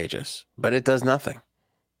contagious, but it does nothing.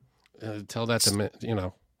 Tell that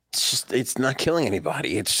to it's not killing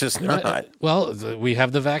anybody. It's just not. Well, we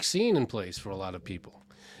have the vaccine in place for a lot of people.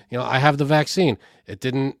 I have the vaccine. It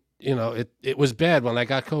didn't, it was bad when I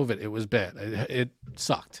got COVID. It was bad. It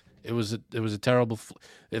sucked. It was a terrible,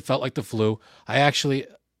 it felt like the flu. I actually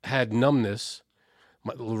had numbness.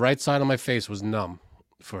 The right side of my face was numb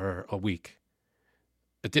for a week.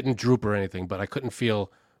 It didn't droop or anything, but I couldn't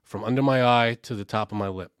feel from under my eye to the top of my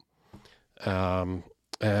lip.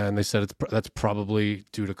 And they said that's probably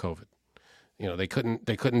due to COVID. They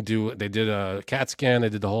couldn't do. They did a CAT scan. They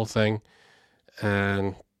did the whole thing,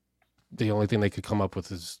 and the only thing they could come up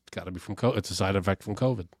with is got to be from COVID. It's a side effect from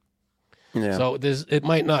COVID. Yeah. So it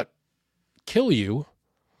might not kill you,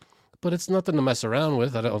 but it's nothing to mess around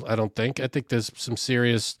with. I don't think. I think there's some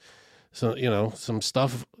serious, some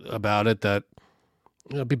stuff about it that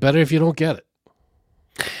it'd be better if you don't get it.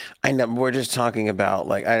 I know we're just talking about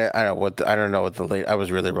like I don't know what the late. I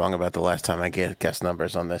was really wrong about the last time I guessed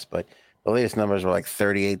numbers on this, but the latest numbers were like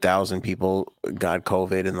 38,000 people got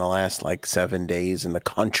COVID in the last like 7 days in the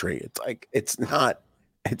country. It's like it's not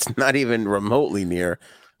even remotely near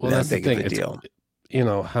that big of a deal.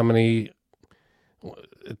 How many?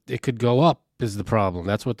 It could go up is the problem.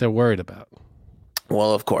 That's what they're worried about.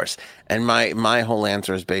 Well, of course. And my whole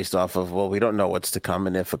answer is based off of, well, we don't know what's to come.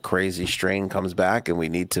 And if a crazy strain comes back and we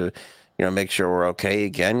need to, make sure we're okay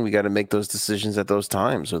again, we got to make those decisions at those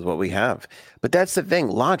times with what we have. But that's the thing,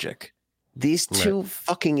 logic. These two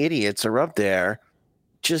fucking idiots are up there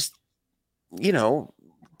just,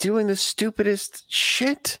 doing the stupidest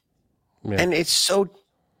shit. Yeah. And it's so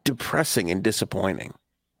depressing and disappointing.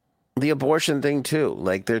 The abortion thing, too.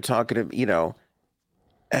 Like they're talking to,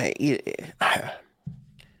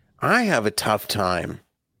 I have a tough time.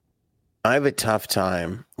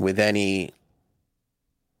 With any.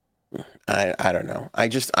 I don't know.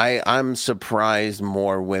 I'm surprised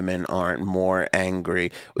more women aren't more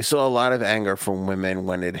angry. We saw a lot of anger from women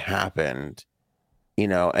when it happened,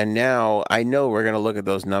 and now I know we're going to look at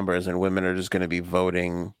those numbers and women are just going to be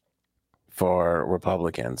voting for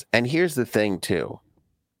Republicans. And here's the thing, too.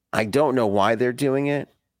 I don't know why they're doing it.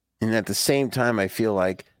 And at the same time, I feel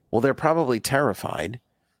like, well, they're probably terrified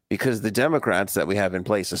because the Democrats that we have in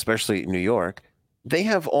place, especially New York, they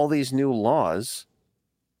have all these new laws,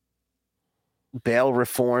 bail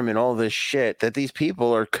reform and all this shit, that these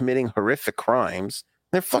people are committing horrific crimes.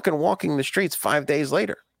 They're fucking walking the streets 5 days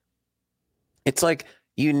later. It's like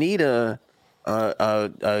you need a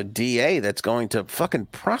DA that's going to fucking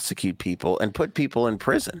prosecute people and put people in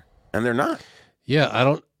prison, and they're not.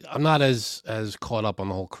 Yeah, I'm not as caught up on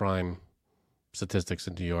the whole crime statistics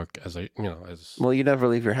in New York as as. Well, you never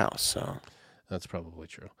leave your house, so that's probably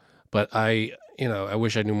true. But I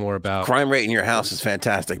wish I knew more about crime rate in your house is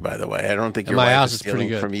fantastic. By the way, I don't think your my wife house is is pretty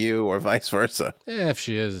good from you or vice versa. Yeah, if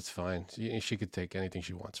she is, it's fine. She could take anything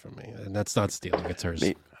she wants from me, and that's not stealing; it's hers.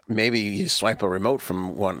 Maybe you swipe a remote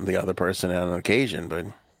from the other person on an occasion, but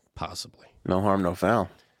possibly no harm, no foul.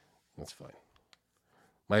 That's fine.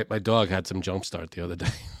 My dog had some jump start the other day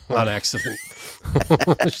on accident.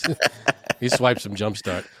 He swiped some jump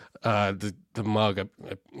start. The mug,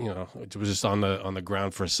 it was just on the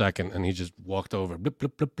ground for a second, and he just walked over. Blip,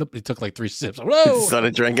 blip, blip, blip. He took like 3 sips. Whoa!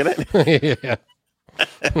 Started drinking it. Yeah.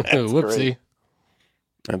 Whoopsie. Great.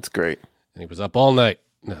 That's great. And he was up all night.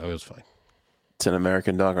 No, it was fine. It's an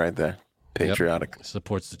American dog right there. Patriotic. Yep.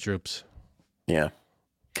 Supports the troops. Yeah.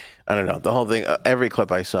 I don't know. The whole thing, every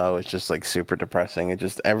clip I saw was just like super depressing.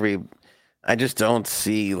 I just don't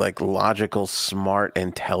see like logical, smart,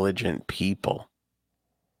 intelligent people.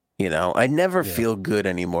 I never feel good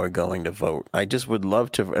anymore going to vote. I just would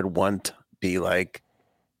love to at once be like,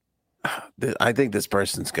 I think this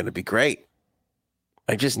person's going to be great.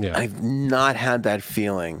 I've not had that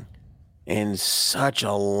feeling in such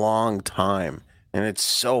a long time. And it's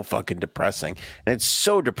so fucking depressing. And it's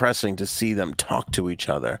so depressing to see them talk to each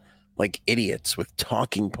other like idiots with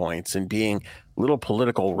talking points and being little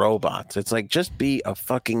political robots. It's like, just be a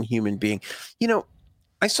fucking human being.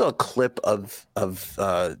 I saw a clip of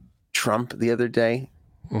Trump the other day,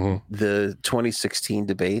 the 2016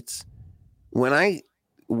 debates. When I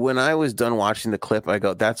was done watching the clip, I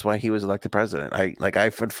go, that's why he was elected president. I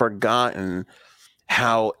had forgotten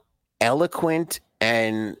how eloquent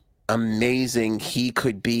and amazing he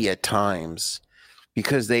could be at times,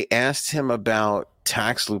 because they asked him about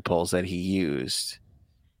tax loopholes that he used,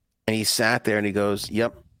 and he sat there and he goes,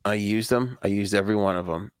 yep, I used them. I used every one of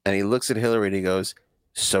them. And he looks at Hillary and he goes,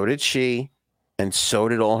 so did she, and so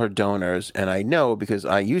did all her donors. And I know, because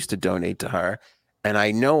I used to donate to her, and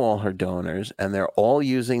I know all her donors, and they're all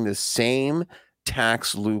using the same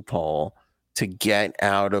tax loophole to get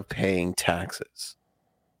out of paying taxes.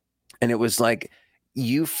 And it was like,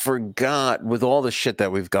 you forgot, with all the shit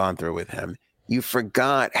that we've gone through with him, you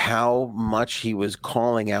forgot how much he was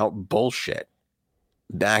calling out bullshit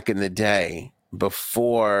back in the day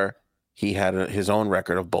before he had his own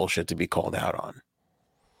record of bullshit to be called out on.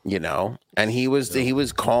 And he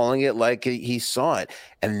was calling it like he saw it.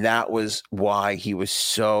 And that was why he was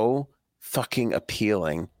so fucking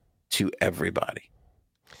appealing to everybody.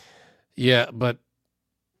 Yeah, but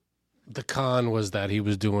the con was that he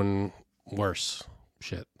was doing worse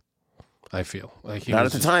shit. I feel like not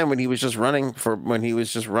at the time when he was just running for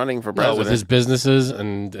president. No, with his businesses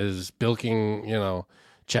and his bilking,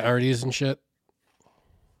 charities and shit.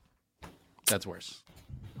 That's worse.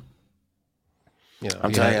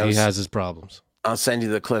 I'm telling you, he has his problems. I'll send you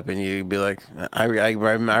the clip and you'd be like, I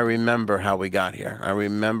remember how we got here. I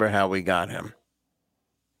remember how we got him.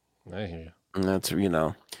 I hear you. And that's, we were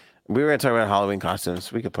going to talk about Halloween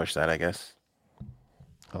costumes. We could push that, I guess.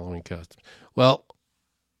 Halloween costumes. Well,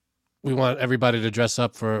 we want everybody to dress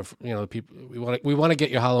up for people. We want to get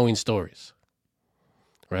your Halloween stories,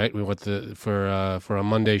 right? We want for a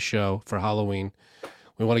Monday show for Halloween.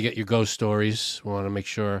 We want to get your ghost stories. We want to make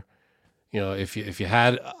sure, if you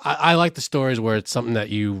had. I like the stories where it's something that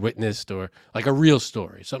you witnessed, or like a real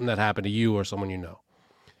story, something that happened to you or someone you know.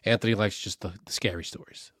 Anthony likes just the scary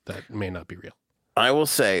stories that may not be real. I will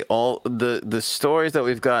say all the stories that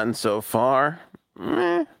we've gotten so far,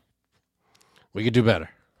 we could do better.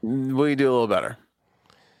 We could do a little better.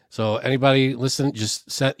 So anybody listen, just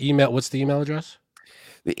send email. What's the email address?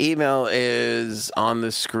 The email is on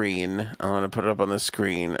the screen. I'm going to put it up on the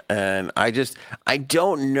screen. And I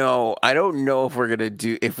don't know. I don't know if we're going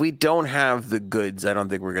to if we don't have the goods, I don't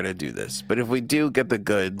think we're going to do this. But if we do get the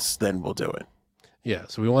goods, then we'll do it. Yeah.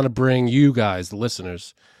 So we want to bring you guys, the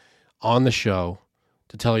listeners, on the show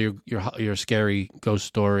to tell your scary ghost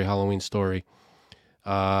story, Halloween story.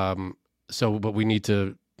 But we need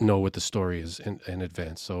to know what the story is in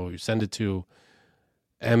advance. So you send it to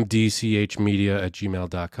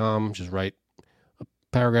mdchmedia@gmail.com. Just write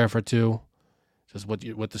paragraph or two, just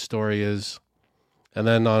what the story is, and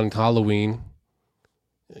then on Halloween,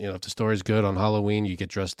 if the story's good on Halloween, you get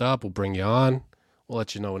dressed up. We'll bring you on. We'll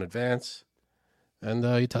let you know in advance, and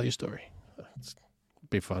you tell your story. It'll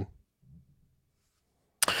be fun.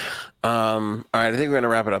 All right, I think we're gonna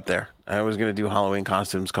wrap it up there. I was gonna do Halloween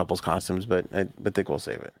costumes, couples costumes, but I think we'll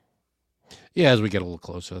save it. Yeah, as we get a little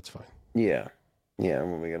closer, that's fine. Yeah,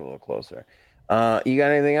 when we get a little closer. You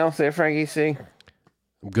got anything else there, Frankie C?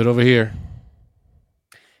 I'm good over here.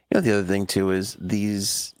 The other thing too is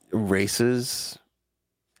these races.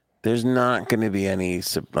 There's not going to be any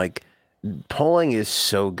polling is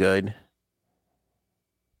so good.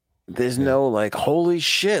 There's no holy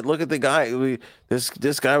shit, look at the guy.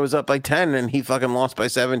 This guy was up by 10 and he fucking lost by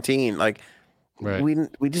 17. Right.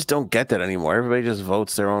 We just don't get that anymore. Everybody just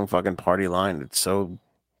votes their own fucking party line. It's so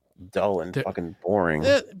dull and fucking boring.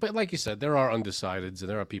 But like you said, there are undecideds and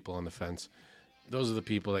there are people on the fence. Those are the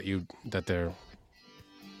people that they're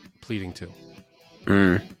pleading to.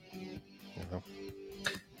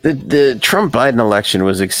 The Trump Biden election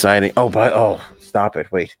was exciting. Stop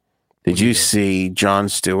it. Wait. Did you see Jon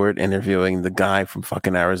Stewart interviewing the guy from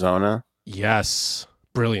fucking Arizona? Yes.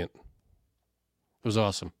 Brilliant. It was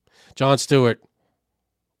awesome. Jon Stewart,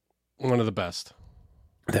 one of the best.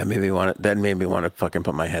 That made me want to fucking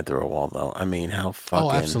put my head through a wall, though. I mean, how fucking...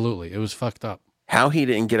 Oh, absolutely. It was fucked up. How he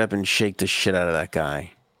didn't get up and shake the shit out of that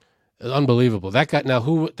guy. Unbelievable. That guy.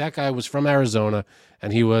 Now, that guy was from Arizona,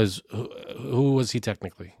 and he was who was he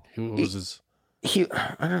technically? Who was his?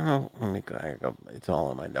 I don't know. Let me go. It's all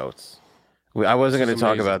in my notes. I wasn't going to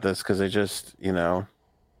talk about this because I just he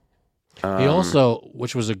also,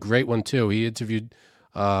 which was a great one too. He interviewed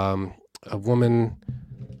a woman.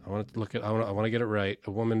 I want to get it right.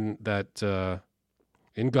 A woman that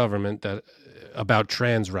in government that about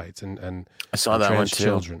trans rights and I saw that one too.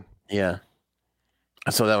 Children. Yeah. I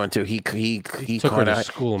saw that one too. He took her to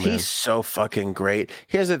school, man. He's so fucking great.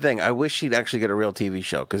 Here's the thing. I wish he'd actually get a real TV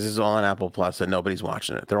show because this is all on Apple Plus and nobody's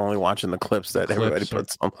watching it. They're only watching the clips that everybody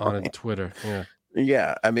puts on Twitter. Yeah.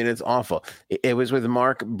 Yeah. I mean, it's awful. It was with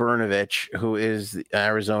Mark Brnovich, who is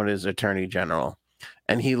Arizona's attorney general.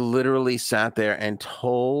 And he literally sat there and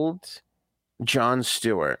told Jon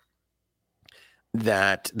Stewart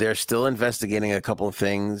that they're still investigating a couple of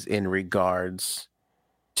things in regards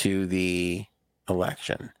to the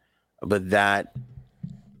election, but that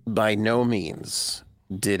by no means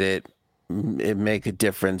did it make a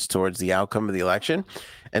difference towards the outcome of the election.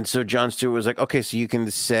 And so Jon Stewart was like, okay, so you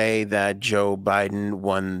can say that Joe Biden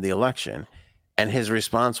won the election. And his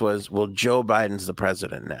response was, well, Joe Biden's the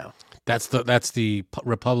president now. That's the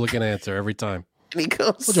Republican answer every time. And he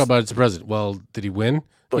goes, well, Joe Biden's the president. Well, did he win?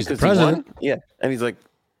 He's the president. Yeah. And he's like,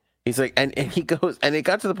 and he goes, and it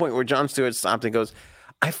got to the point where Jon Stewart stopped and goes,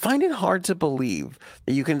 I find it hard to believe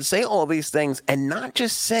that you can say all these things and not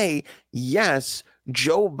just say, yes,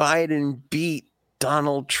 Joe Biden beat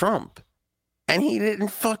Donald Trump. And he didn't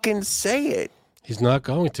fucking say it. He's not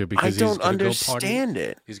going to because I don't understand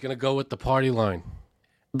it. He's going to go with the party line.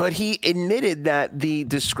 But he admitted that the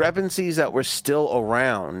discrepancies that were still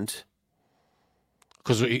around,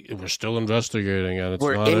 because we're still investigating and it's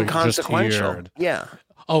were not inconsequential. Yeah.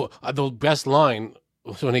 Oh, the best line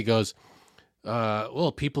was when he goes,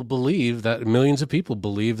 well, millions of people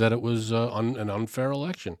believe that it was an unfair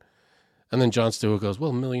election. And then Jon Stewart goes,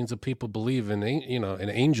 well, millions of people believe in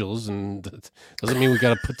angels, and that doesn't mean we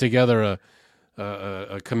got to put together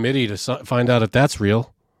a committee to find out if that's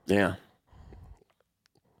real. Yeah.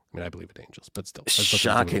 I mean, I believe in angels, but still.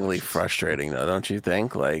 Shockingly frustrating, though, don't you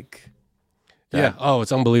think? Yeah. Oh,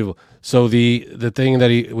 it's unbelievable. So the thing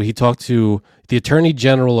that he talked to the Attorney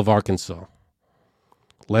General of Arkansas,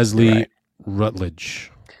 Leslie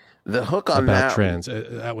Rutledge. The hook on about trans.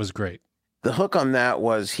 That was great. The hook on that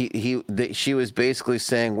was she was basically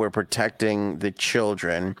saying we're protecting the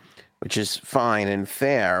children, which is fine and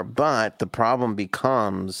fair, but the problem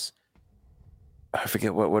becomes, I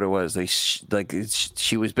forget what it was.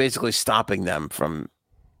 She was basically stopping them from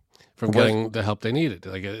getting the help they needed.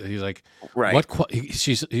 Like he's like, right?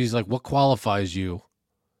 He's like, what qualifies you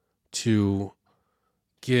to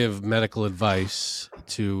give medical advice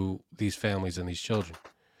to these families and these children?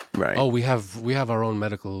 Right. Oh, we have our own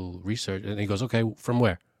medical research, and he goes, okay, from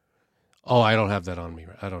where? Oh, I don't have that on me.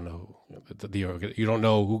 I don't know you don't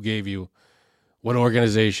know who gave you, what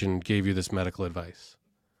organization gave you this medical advice.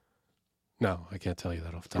 No, I can't tell you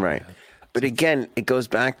that off the top right. of my head. But again, it goes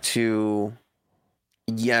back to,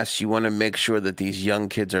 yes, you want to make sure that these young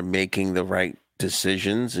kids are making the right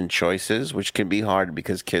decisions and choices, which can be hard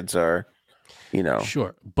because kids are,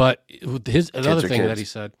 Sure. But another thing that he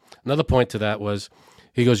said, another point to that was,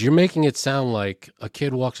 He goes, "You're making it sound like a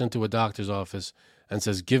kid walks into a doctor's office and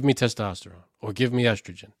says, 'Give me testosterone or give me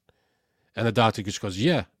estrogen.'" And the doctor just goes,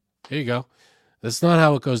 "Yeah, here you go." That's not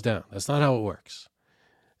how it goes down. That's not how it works.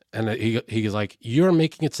 And he's like, "You're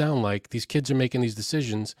making it sound like these kids are making these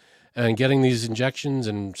decisions and getting these injections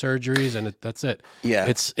and surgeries, and that's it." Yeah.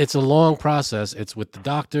 It's a long process. It's with the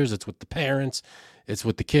doctors. It's with the parents. It's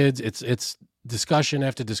with the kids. It's discussion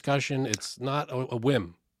after discussion. It's not a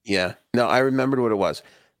whim. Yeah. No, I remembered what it was.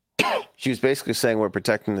 She was basically saying we're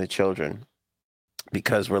protecting the children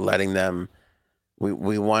because we're letting them.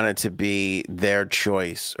 We want it to be their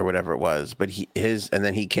choice or whatever it was. But and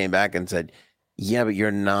then he came back and said, "Yeah, but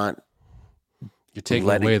you're not. You're taking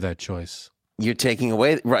away that choice. You're taking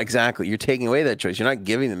away right, exactly. You're taking away that choice. You're not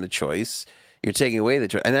giving them the choice. You're taking away the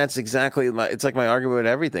choice." And that's exactly it's like my argument with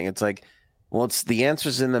everything. It's like, well, it's the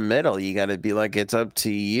answer's in the middle. You got to be like, it's up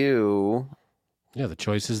to you. Yeah, the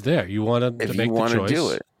choice is there. You want to make the choice. If you want to do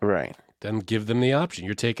it, right. Then give them the option.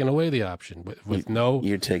 You're taking away the option with no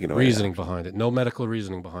reasoning behind it, no medical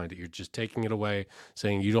reasoning behind it. You're just taking it away,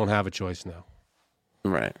 saying you don't have a choice now.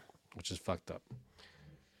 Right. Which is fucked up.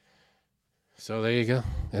 So there you go.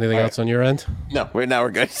 Anything else on your end? No, now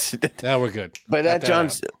we're good. Now we're good. But that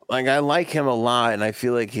John's like, I like him a lot, and I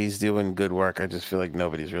feel like he's doing good work. I just feel like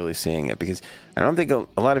nobody's really seeing it because I don't think a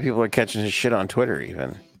lot of people are catching his shit on Twitter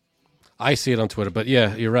even. I see it on Twitter, but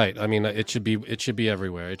yeah, you're right. I mean, it should be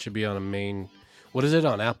everywhere. It should be on a main. What is it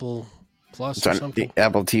on Apple Plus or something?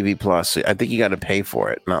 Apple TV Plus. I think you got to pay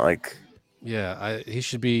for it, not like. Yeah, he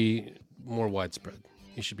should be more widespread.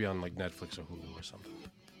 He should be on like Netflix or Hulu or something.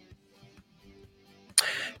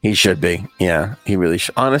 He should be. Yeah, he really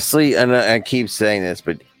should. Honestly, and I keep saying this,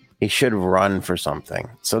 but he should run for something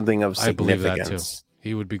of significance. I believe that too.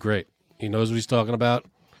 He would be great. He knows what he's talking about.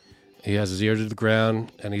 He has his ear to the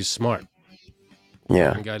ground, and he's smart.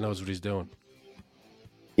 Yeah. The guy knows what he's doing.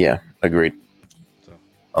 Yeah, agreed. So.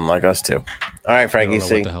 Unlike us, too. All right, Frankie,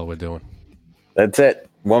 see. What the hell we're doing. That's it.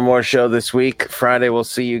 One more show this week. Friday, we'll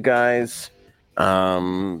see you guys.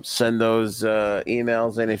 Send those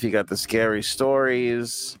emails in if you got the scary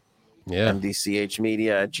stories. Yeah.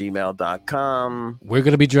 mdchmedia@gmail.com. We're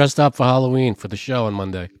going to be dressed up for Halloween for the show on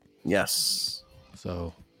Monday. Yes.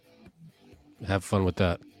 So have fun with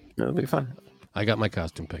that. It'll be fun. I got my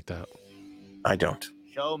costume picked out. I don't.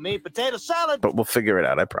 Show me potato salad. But we'll figure it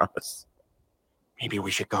out, I promise. Maybe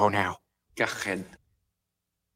we should go now. Go ahead.